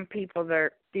some people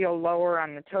that feel lower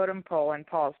on the totem pole in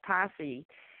Paul's posse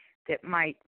that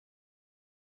might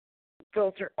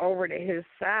filter over to his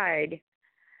side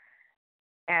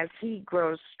as he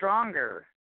grows stronger,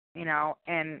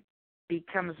 and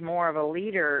becomes more of a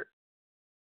leader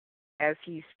as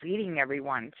he's feeding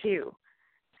everyone too.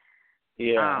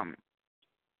 Yeah.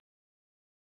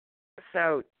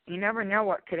 So you never know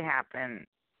what could happen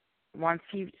once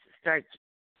he starts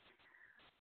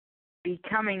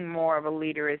becoming more of a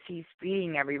leader as he's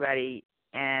feeding everybody,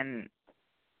 and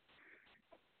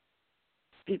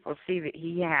people see that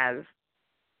he has,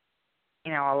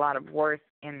 a lot of worth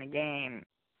in the game.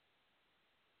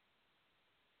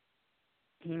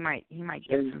 He might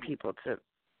get some people to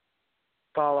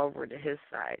fall over to his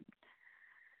side.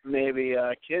 Maybe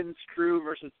Ken's crew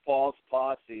versus Paul's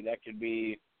posse. That could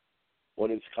be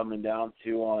what it's coming down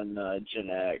to on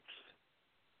Gen X,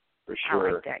 for sure.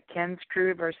 I like that. Ken's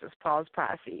crew versus Paul's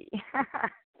posse.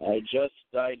 I just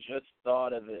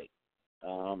thought of it.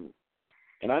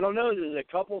 And I don't know, the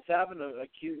couple's having a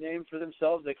cute name for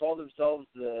themselves. They call themselves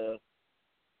the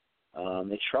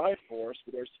Triforce,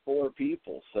 but there's 4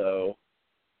 people, so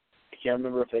I can't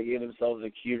remember if they gave themselves a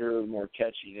cuter, more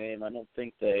catchy name. I don't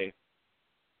think they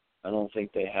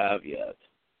have yet.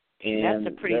 And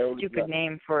that's a pretty stupid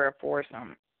name for a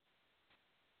foursome.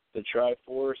 The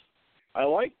Triforce. I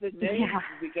like the name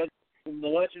because in The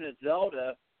Legend of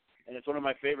Zelda, and it's one of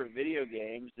my favorite video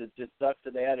games, it just sucks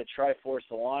that they had a Triforce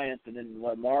Alliance and didn't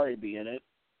let Mari be in it,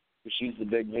 because she's the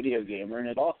big video gamer. And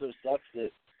it also sucks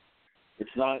that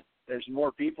there's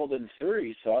more people than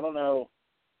 3, so I don't know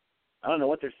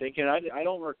what they're thinking. I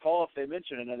don't recall if they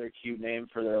mentioned another cute name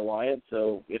for their alliance,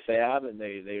 so if they haven't,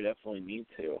 they definitely need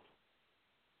to.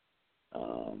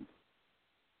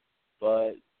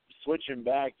 But switching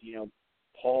back,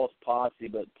 Paul's posse,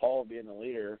 but Paul being the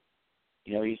leader,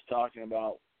 he's talking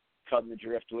about cutting the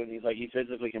driftwood. He's like, he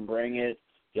physically can bring it.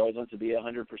 He always wants to be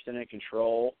 100% in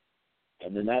control.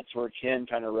 And then that's where Ken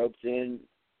kind of ropes in.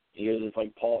 He goes,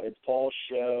 it's Paul's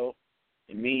show.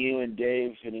 And me, you, and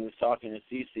Dave, and he was talking to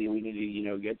Cece, we need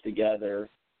to, get together.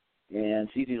 And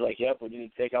Cece's like, yep, we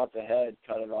need to take out the head,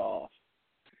 cut it off.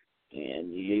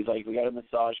 And he's like, we got to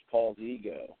massage Paul's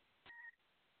ego.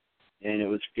 And it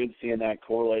was good seeing that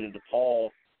correlated to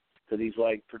Paul, because he's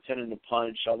like pretending to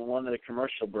punch. On the one that a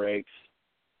commercial breaks,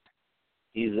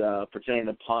 he's pretending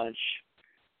to punch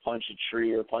a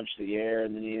tree or punch the air,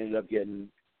 and then he ended up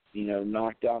getting,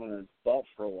 knocked down on his butt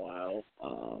for a while.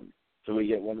 So we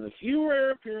get one of the few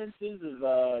rare appearances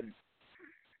of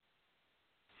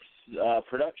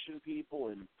production people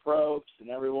and probes and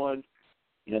everyone.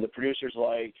 The producer's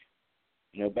like,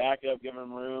 back up, give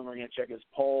him room. We're going to check his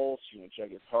pulse, check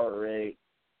his heart rate.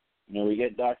 we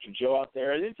get Dr. Joe out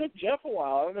there. And it took Jeff a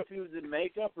while. I don't know if he was in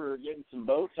makeup or getting some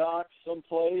Botox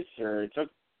someplace, or it took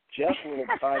Jeff a little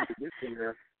time to get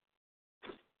here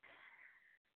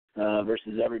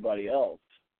versus everybody else.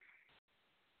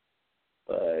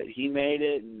 But he made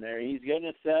it, and he's getting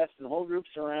assessed, and the whole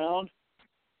group's around.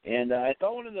 And I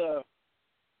thought one of the,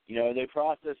 they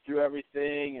process through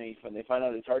everything, and they find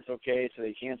out his heart's okay, so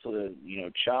they cancel the,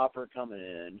 chopper coming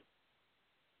in.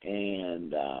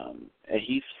 And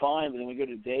he's fine, but then we go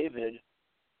to David,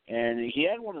 and he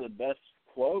had one of the best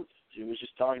quotes. He was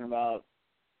just talking about,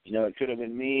 it could have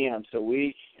been me, I'm so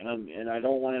weak, and I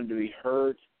don't want him to be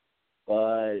hurt,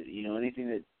 but, anything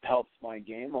that helps my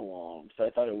game along. So I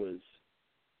thought it was,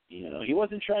 he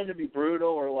wasn't trying to be brutal,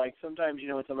 or like sometimes,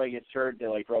 when somebody gets hurt, they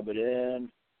like rub it in.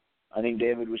 I think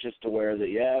David was just aware that,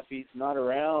 if he's not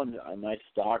around, my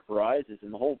stock rises.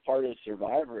 And the whole part of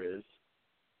Survivor is,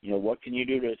 what can you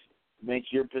do to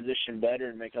make your position better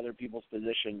and make other people's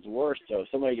positions worse? So if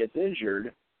somebody gets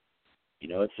injured,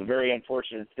 it's a very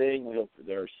unfortunate thing. We hope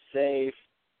they're safe.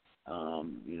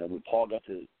 Paul got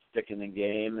to stick in the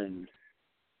game, and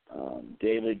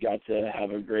David got to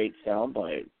have a great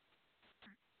soundbite.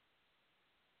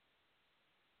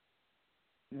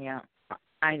 Yeah.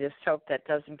 I just hope that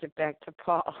doesn't get back to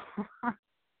Paul.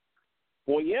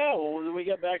 Well, when we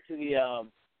get back to the,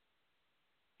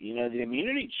 the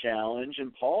immunity challenge,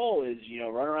 and Paul is,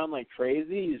 running around like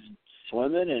crazy. He's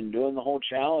swimming and doing the whole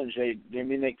challenge. They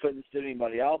couldn't sit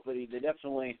anybody out, but he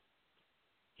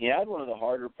had one of the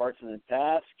harder parts of the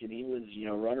task, and he was,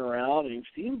 running around, and he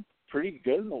seemed pretty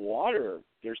good in the water.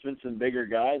 There's been some bigger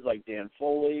guys like Dan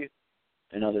Foley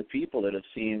and other people that have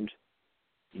seemed,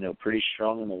 pretty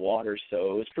strong in the water.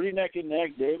 So it was pretty neck and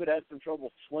neck. David had some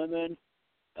trouble swimming.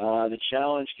 The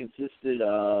challenge consisted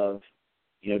of,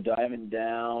 diving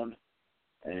down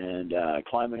and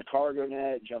climbing a cargo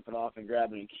net, jumping off and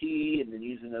grabbing a key, and then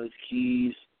using those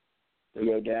keys to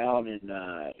go down and,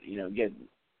 get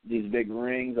these big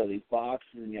rings on these boxes,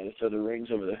 and you had to throw the rings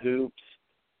over the hoops.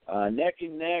 Neck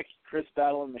and neck, Chris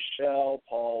battling Michelle,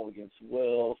 Paul against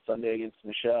Will, Sunday against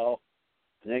Michelle.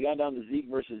 And they got down to Zeke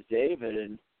versus David,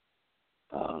 and,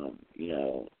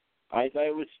 I thought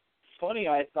it was funny.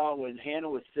 I thought when Hannah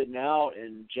was sitting out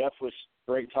and Jeff was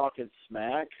talking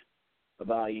smack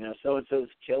about, so-and-so's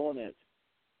killing it.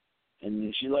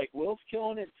 And she's like, Will's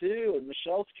killing it too, and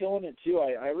Michelle's killing it too.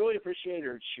 I really appreciate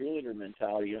her cheerleader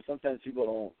mentality. Sometimes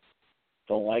people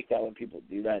don't like that when people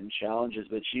do that in challenges,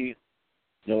 but she,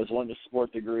 was one to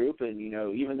support the group. And,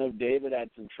 even though David had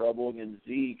some trouble against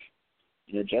Zeke,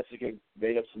 Jessica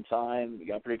made up some time,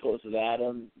 got pretty close with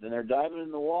Adam. Then they're diving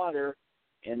in the water.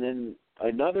 And then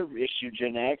another issue,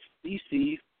 Gen X,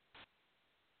 CC,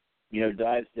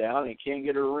 dives down and can't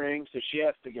get her ring, so she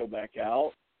has to go back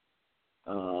out.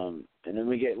 And then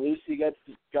we get Lucy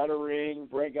got a ring,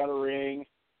 Brett got a ring,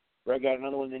 Brett got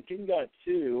another one, then Ken got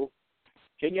two.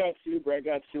 Brett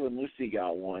got two, and Lucy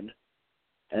got one.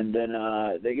 And then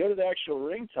they go to the actual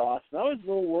ring toss. And I was a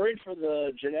little worried for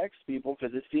the Gen X people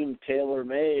because it seemed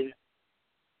tailor-made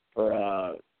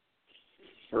for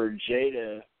Jay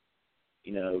to,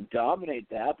 dominate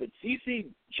that. But Cece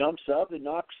jumps up and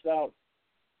knocks out.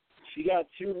 She got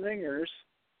two ringers.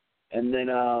 And then,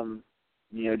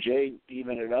 Jay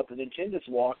evened it up. And then Ken just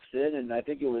walks in, and I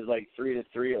think it was like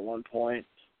 3-3 at one point.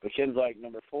 But Ken's like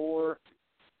number 4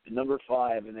 and number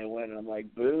 5, and they win. And I'm like,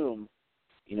 boom.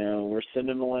 We're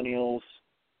sending Millennials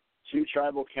to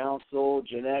Tribal Council.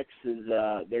 Gen X is,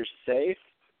 they're safe.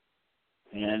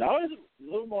 And I was a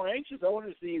little more anxious. I wanted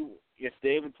to see if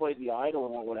David played the idol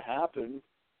and what would have happened.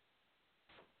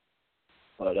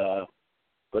 But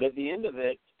at the end of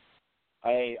it,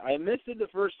 I missed it the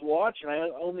first watch, and I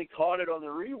only caught it on the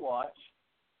rewatch.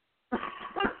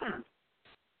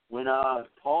 When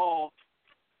Paul,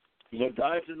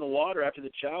 dives in the water after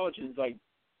the challenge, and it's like,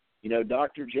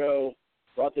 Dr. Joe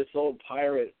brought this old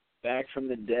pirate back from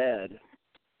the dead.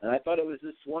 And I thought it was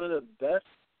just one of the best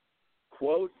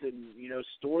quotes and,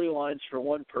 storylines for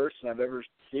one person I've ever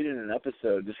seen in an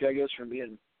episode. This guy goes from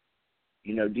being,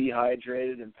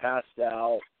 dehydrated and passed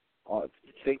out,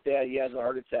 think that he has a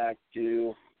heart attack,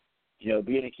 to,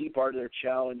 being a key part of their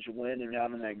challenge win and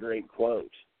having that great quote.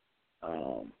 I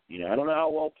don't know how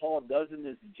well Paul does in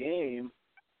this game,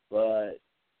 but,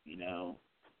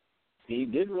 he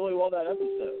did really well that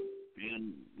episode.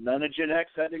 And none of Gen X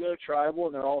had to go tribal,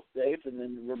 and they're all safe. And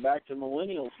then we're back to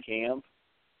Millennials camp.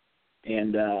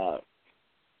 And it's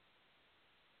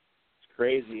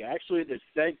crazy. Actually,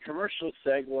 the commercial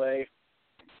segue,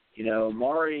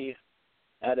 Mari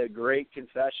had a great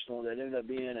confessional that ended up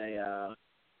being a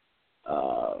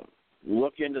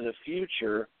look into the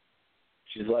future.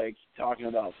 she's like talking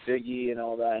about Figgy and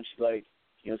all that, and she's like,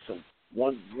 so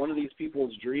one of these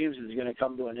people's dreams is going to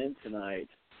come to an end tonight.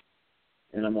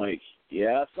 And I'm like,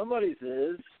 yeah, somebody's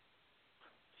is.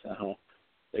 So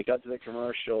they cut to the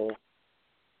commercial.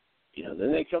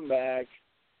 Then they come back,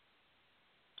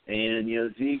 and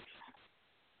Zeke's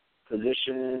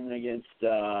position against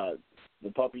the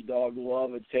puppy dog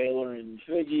love of Taylor and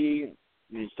Figgy.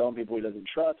 He's telling people he doesn't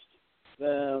trust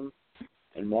them.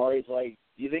 And Mari's like,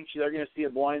 do you think they're going to see a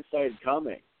blind side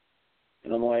coming?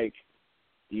 And I'm like,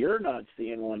 you're not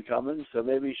seeing one coming, so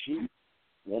maybe she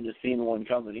wouldn't have seen one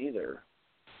coming either.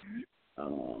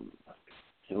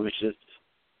 It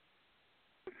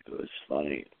was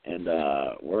funny. And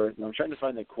I'm trying to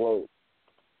find the quote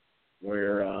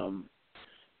where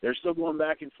they're still going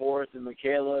back and forth, and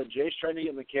Jay's trying to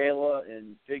get Michaela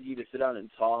and Figgy to sit down and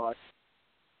talk.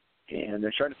 And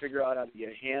they're trying to figure out how to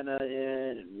get Hannah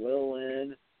in and Will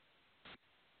in.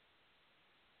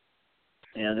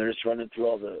 And they're just running through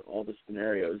all the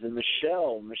scenarios. And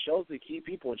Michelle's the key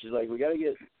people, and she's like, we got to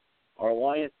get our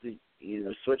alliance to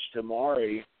switch to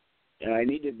Mari, and I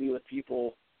need to be with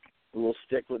people who will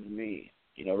stick with me.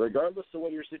 Regardless of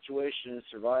what your situation is,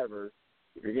 Survivor,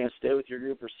 if you're going to stay with your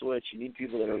group or switch, you need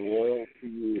people that are loyal to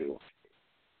you.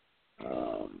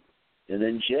 And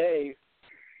then Jay,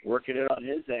 working it on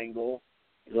his angle,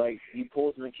 he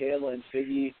pulls Michaela and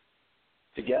Figgy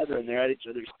together, and they're at each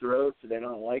other's throats, and they're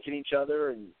not liking each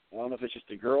other, and I don't know if it's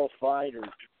just a girl fight or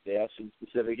they have some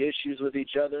specific issues with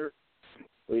each other.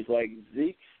 But he's like,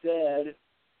 Zeke said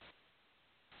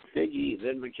Figgy,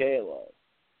 then Michaela.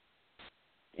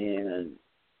 And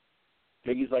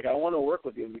Figgy's like, I want to work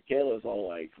with you. And Michaela's all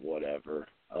like, whatever.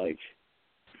 I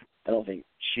don't think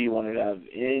she wanted to have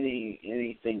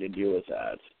anything to do with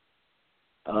that.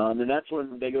 And that's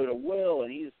when they go to Will,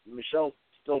 and Michelle's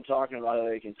still talking about how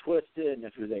they can twist it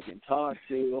and who they can talk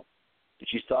to. And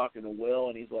she's talking to Will,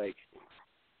 and he's like,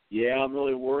 yeah, I'm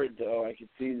really worried, though. I can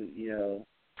see,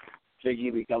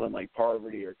 Figgy becoming like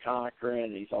Parvati or Cochran,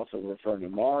 and he's also referring to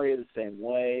Mario the same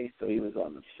way, so he was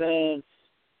on the fence.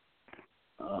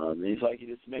 And he's like, it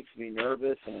just makes me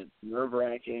nervous, and it's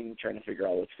nerve-wracking, trying to figure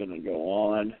out what's going to go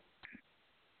on.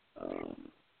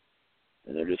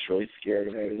 And they're just really scared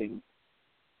of everything.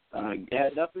 They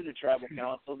had nothing to Tribal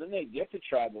Council. Then they get to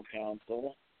Tribal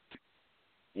Council,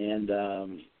 and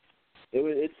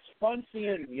it's fun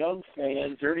seeing young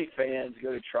fans, dirty fans,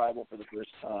 go to Tribal for the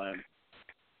first time.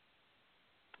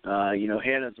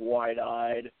 Hannah's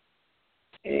wide-eyed,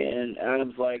 and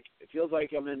Adam's like, it feels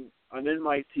like I'm in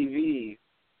my TV,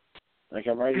 like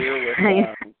I'm right here with,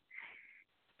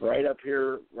 right up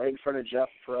here, right in front of Jeff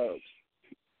Probst.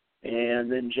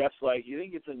 And then Jeff's like, you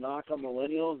think it's a knock on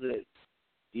millennials that,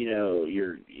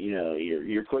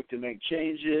 you're quick to make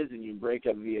changes and you break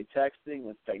up via texting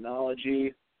with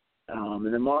technology. And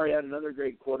then Mari had another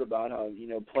great quote about how,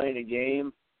 playing a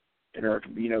game and her,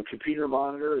 computer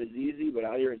monitor is easy, but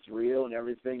out here it's real and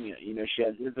everything. She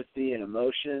has empathy and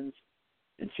emotions,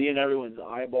 and seeing everyone's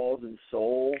eyeballs and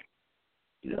soul,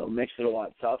 makes it a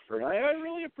lot tougher. And I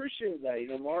really appreciate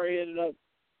that. Mari ended up,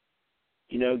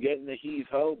 getting the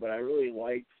heave-ho, but I really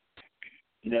liked,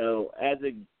 as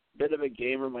a bit of a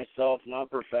gamer myself, not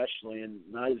professionally and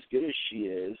not as good as she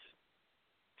is,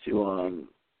 to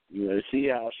see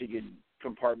how she could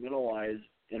compartmentalize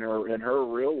in her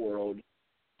real world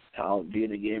how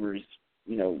being a gamer is,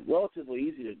 relatively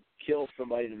easy to kill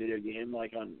somebody in a video game,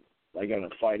 like on a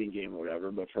fighting game or whatever,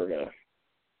 but for her to,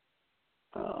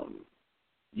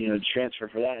 transfer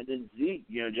for that. And then Zeke,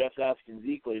 Jeff's asking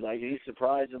Zeke, he's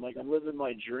surprised. I'm like, I'm living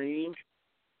my dream.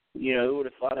 Who would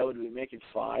have thought I would be making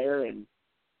fire? And,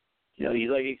 he's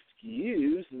like,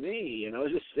 excuse me. It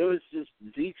was just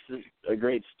Zeke's a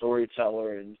great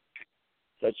storyteller and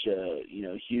such a,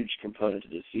 huge component to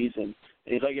the season.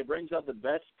 And he's like, it brings out the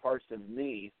best parts of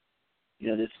me,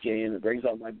 this game. It brings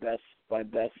out my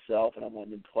best self, and I want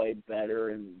to play better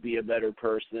and be a better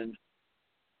person.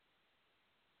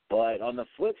 But on the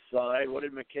flip side, what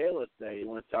did Michaela say? You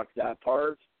want to talk that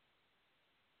part?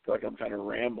 I feel like I'm kind of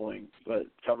rambling, but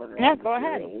covering around. Yeah, go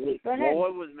ahead. Go ahead. Well,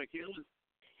 what was Michaela's?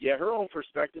 Yeah, her own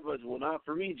perspective was, well, not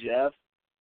for me, Jeff.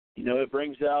 It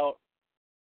brings out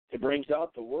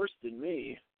the worst in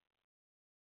me.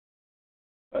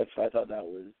 I thought that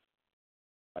was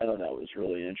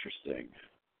really interesting.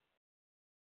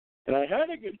 And I had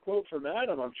a good quote from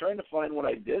Adam. I'm trying to find what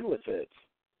I did with it.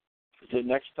 Is it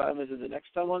the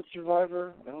next time on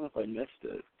Survivor? I don't know if I missed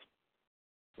it.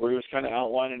 Where he was kind of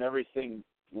outlining everything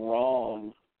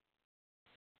wrong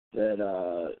that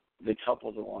the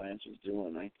couples alliance was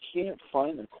doing. I can't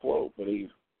find the quote, but he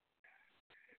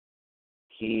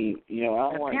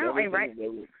outlined apparently everything right. they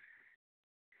were.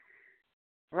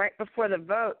 right before the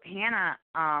vote,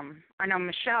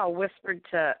 Michelle whispered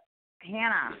to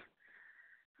Hannah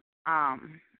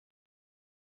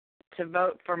to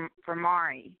vote for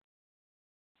Mari.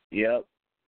 Yep.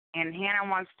 And Hannah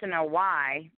wants to know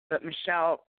why, but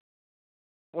Michelle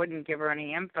wouldn't give her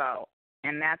any info.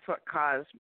 And that's what caused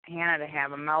Hannah to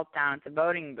have a meltdown at the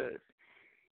voting booth.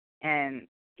 And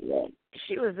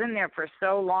she was in there for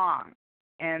so long.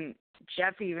 And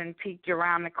Jeff even peeked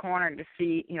around the corner to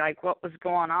see, what was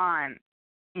going on.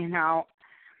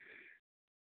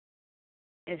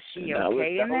 Is she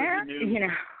okay in there?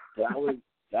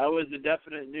 That was a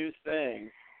definite new thing.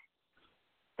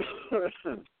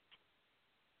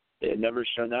 They had never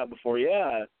shown that before.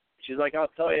 Yeah. She's like, I'll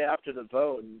tell you after the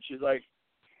vote. And she's like,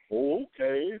 oh,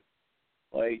 okay.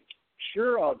 Like,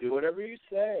 sure, I'll do whatever you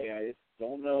say. I just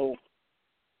don't know.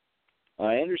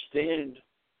 I understand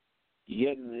you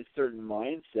get in a certain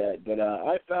mindset, but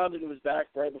I found it was back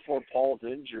right before Paul's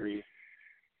injury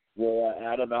where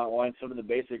Adam outlined some of the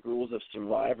basic rules of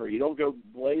Survivor. You don't go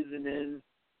blazing in.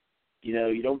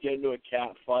 You don't get into a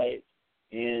cat fight.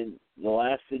 And the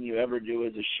last thing you ever do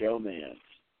is a showman.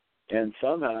 And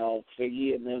somehow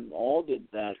Figgy and them all did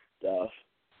that stuff.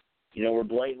 We're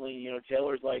blatantly,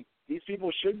 Taylor's like, these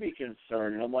people should be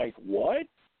concerned. And I'm like, what?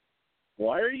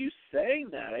 Why are you saying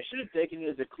that? I should have taken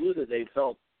it as a clue that they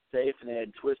felt safe and they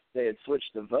had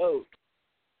switched the vote.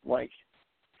 Like,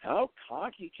 how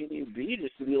cocky can you be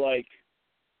just to be like,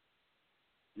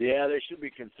 yeah, they should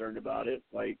be concerned about it.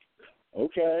 Like,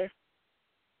 okay.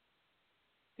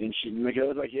 And Michaela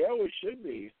was like, yeah, we should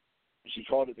be. She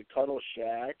called it the Cuddle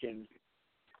Shack, and,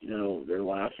 they're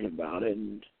laughing about it.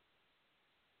 And,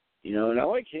 and I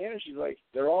like Hannah. She's like,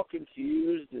 they're all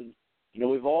confused, and,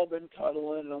 we've all been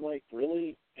cuddling. And I'm like,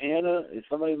 really, Hannah? Is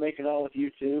somebody making out with you,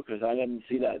 too? Because I didn't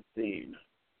see that scene.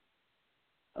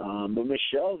 But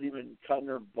Michelle's even cutting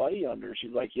her buddy under.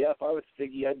 She's like, yeah, if I was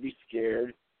Figgy, I'd be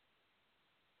scared.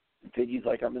 And Figgy's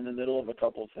like, I'm in the middle of a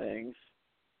couple things.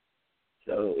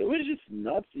 So it was just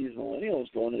nuts, these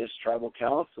millennials going to this tribal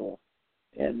council.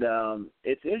 And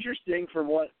it's interesting from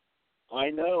what I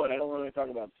know, and I don't really talk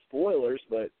about spoilers,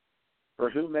 but for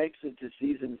who makes it to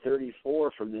season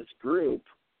 34 from this group,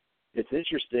 it's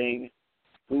interesting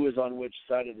who is on which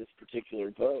side of this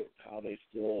particular vote, how they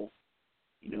still,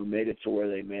 made it to where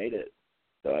they made it.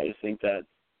 So I just think that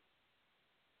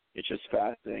it's just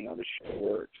fascinating how the show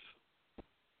works.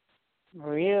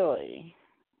 Really?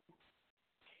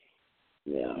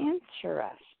 Yeah.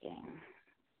 Interesting.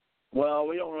 Well,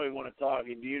 we don't really want to talk.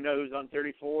 Do you know who's on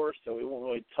 34? So we won't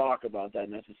really talk about that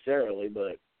necessarily,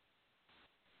 but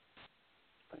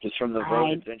just from the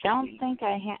vote, it's interesting. I don't think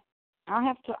I have. I'll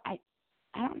have to. I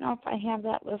don't know if I have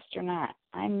that list or not.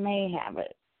 I may have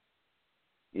it.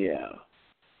 Yeah.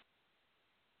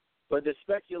 But the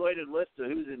speculated list of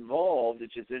who's involved,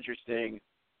 it's just interesting,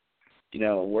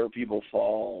 where people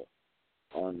fall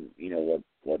on,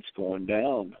 what's going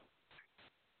down.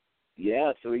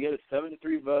 Yeah, so we get a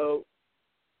 7-3 vote.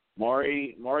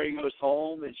 Mari goes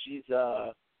home, and she's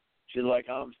like,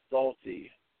 I'm salty.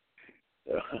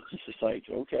 So it's just like,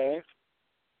 okay.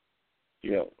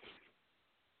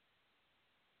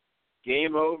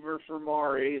 Game over for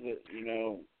Mari, and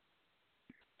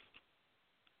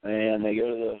they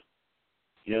go to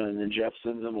and then Jeff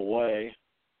sends them away.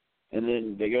 And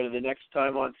then they go to the next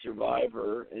time on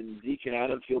Survivor, and Zeke and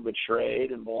Adam feel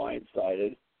betrayed and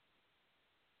blindsided.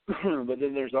 But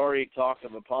then there's already talk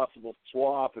of a possible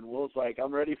swap, and Will's like,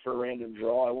 I'm ready for a random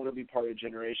draw. I want to be part of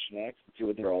Generation X and see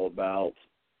what they're all about.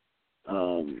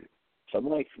 So I'm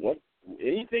like, what?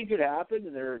 Anything could happen,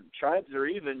 and their tribes are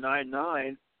even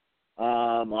 9-9.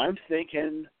 I'm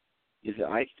thinking,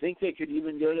 I think they could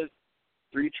even go to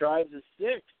 3 tribes of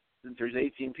 6, since there's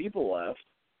 18 people left.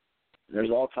 There's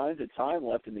all kinds of time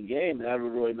left in the game, and that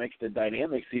would really make the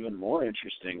dynamics even more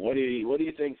interesting. What do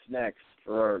you think's next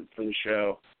for the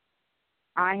show?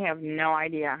 I have no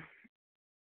idea.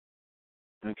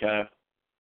 Okay.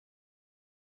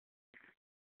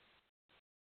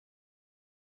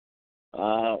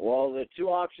 Well, the 2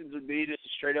 options would be just a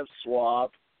straight-up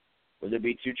swap, or there'd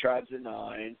be 2 tribes of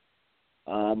 9.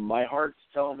 My heart's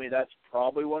telling me that's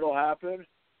probably what will happen.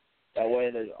 That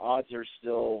way the odds are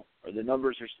still, or the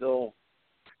numbers are still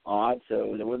odd,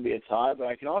 so there wouldn't be a tie. But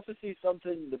I can also see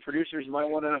something the producers might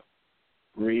want to,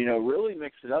 really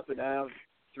mix it up and have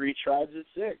 3 tribes of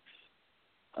 6,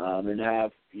 and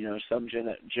have some Gen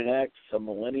X, some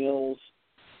Millennials.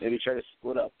 Maybe try to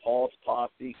split up Paul's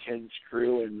posse, Ken's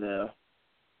crew, and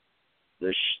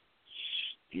the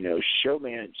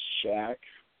showman shack.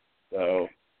 So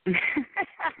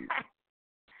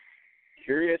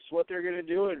curious what they're going to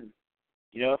do, and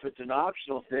if it's an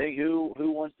optional thing,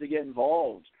 who wants to get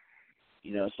involved?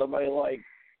 Somebody like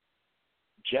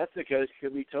Jessica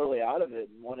could be totally out of it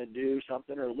and want to do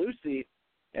something, or Lucy.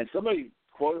 And somebody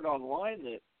quoted online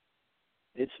that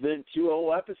it's been 2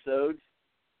 whole episodes,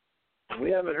 and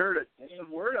we haven't heard a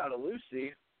damn word out of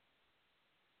Lucy.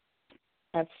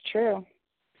 That's true.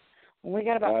 We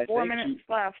got about 4 minutes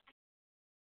left.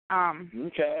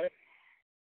 Okay.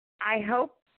 I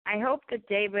hope that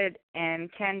David and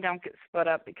Ken don't get split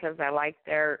up, because I like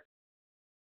their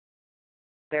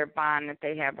bond that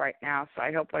they have right now. So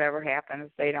I hope whatever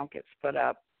happens, they don't get split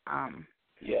up.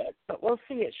 Yeah. But we'll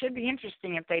see. It should be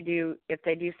interesting if they do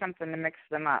something to mix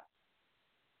them up.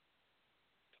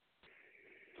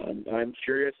 I'm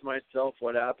curious myself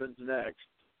what happens next,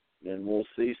 and we'll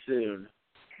see soon.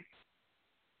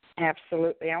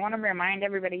 Absolutely. I want to remind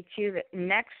everybody, too, that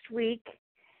next week,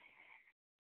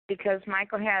 because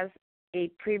Michael has a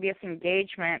previous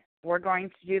engagement, we're going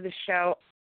to do the show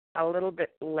a little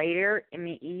bit later in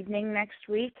the evening next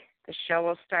week. The show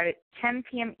will start at 10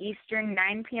 p.m. Eastern,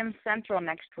 9 p.m. Central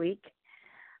next week,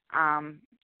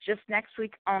 just next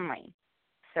week only.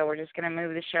 So we're just going to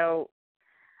move the show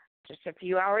just a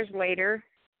few hours later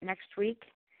next week.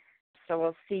 So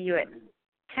we'll see you at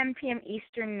 10 p.m.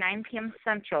 Eastern, 9 p.m.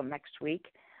 Central next week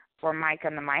for Mike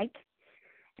on the Mic.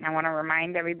 And I want to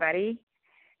remind everybody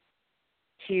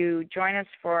to join us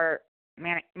for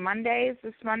Manic Mondays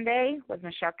this Monday with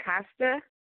Michelle Costa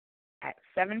at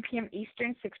 7 p.m.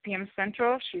 Eastern, 6 p.m.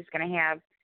 Central. She's going to have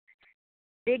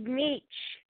Big Meech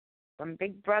from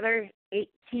Big Brother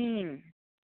 18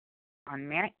 on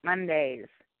Manic Mondays.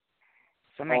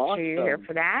 So make sure you're here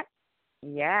for that.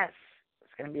 Yes,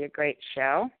 it's going to be a great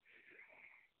show.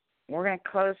 We're going to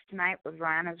close tonight with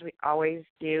Ron, as we always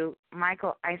do.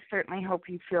 Michael, I certainly hope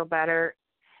you feel better.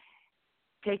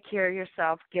 Take care of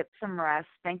yourself. Get some rest.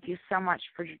 Thank you so much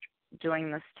for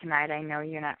doing this tonight. I know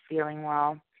you're not feeling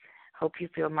well. Hope you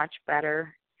feel much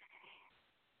better.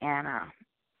 And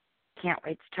can't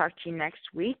wait to talk to you next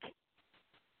week.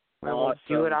 We'll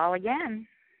do it all again.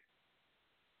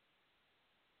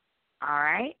 All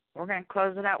right. We're going to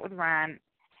close it out with Ron.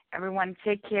 Everyone,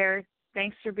 take care.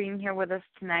 Thanks for being here with us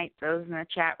tonight, those in the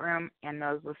chat room and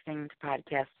those listening to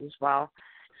podcasts as well.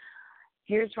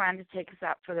 Here's Ron to take us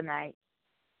out for the night.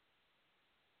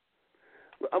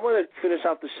 I'm going to finish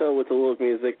off the show with a little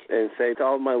music and say to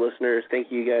all of my listeners,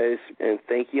 thank you guys, and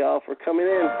thank you all for coming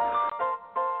in.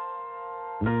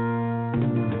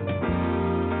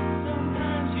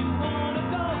 Sometimes you want to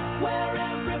go where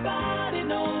everybody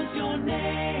knows your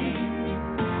name,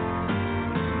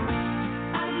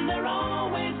 and they're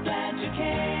always glad you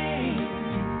came.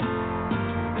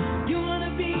 You want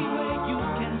to be where you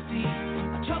can see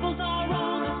our troubles are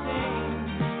all the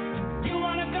same. You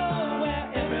want to go where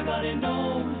everybody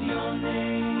knows your name.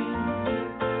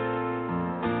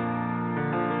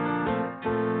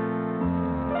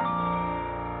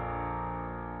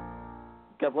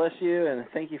 God bless you, and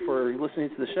thank you for listening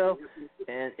to the show.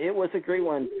 And it was a great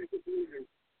one.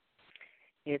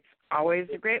 It's always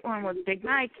a great one with Big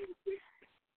Mike.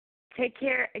 Take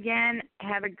care again.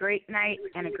 Have a great night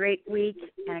and a great week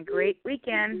and a great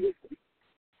weekend.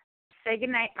 Say good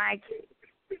night, Mike.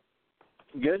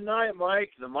 Good night, Mike.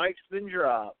 The mic's been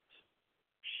dropped.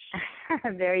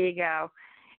 There you go.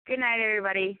 Good night,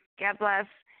 everybody. God bless.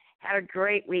 Have a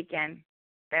great weekend.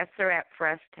 That's a wrap for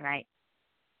us tonight.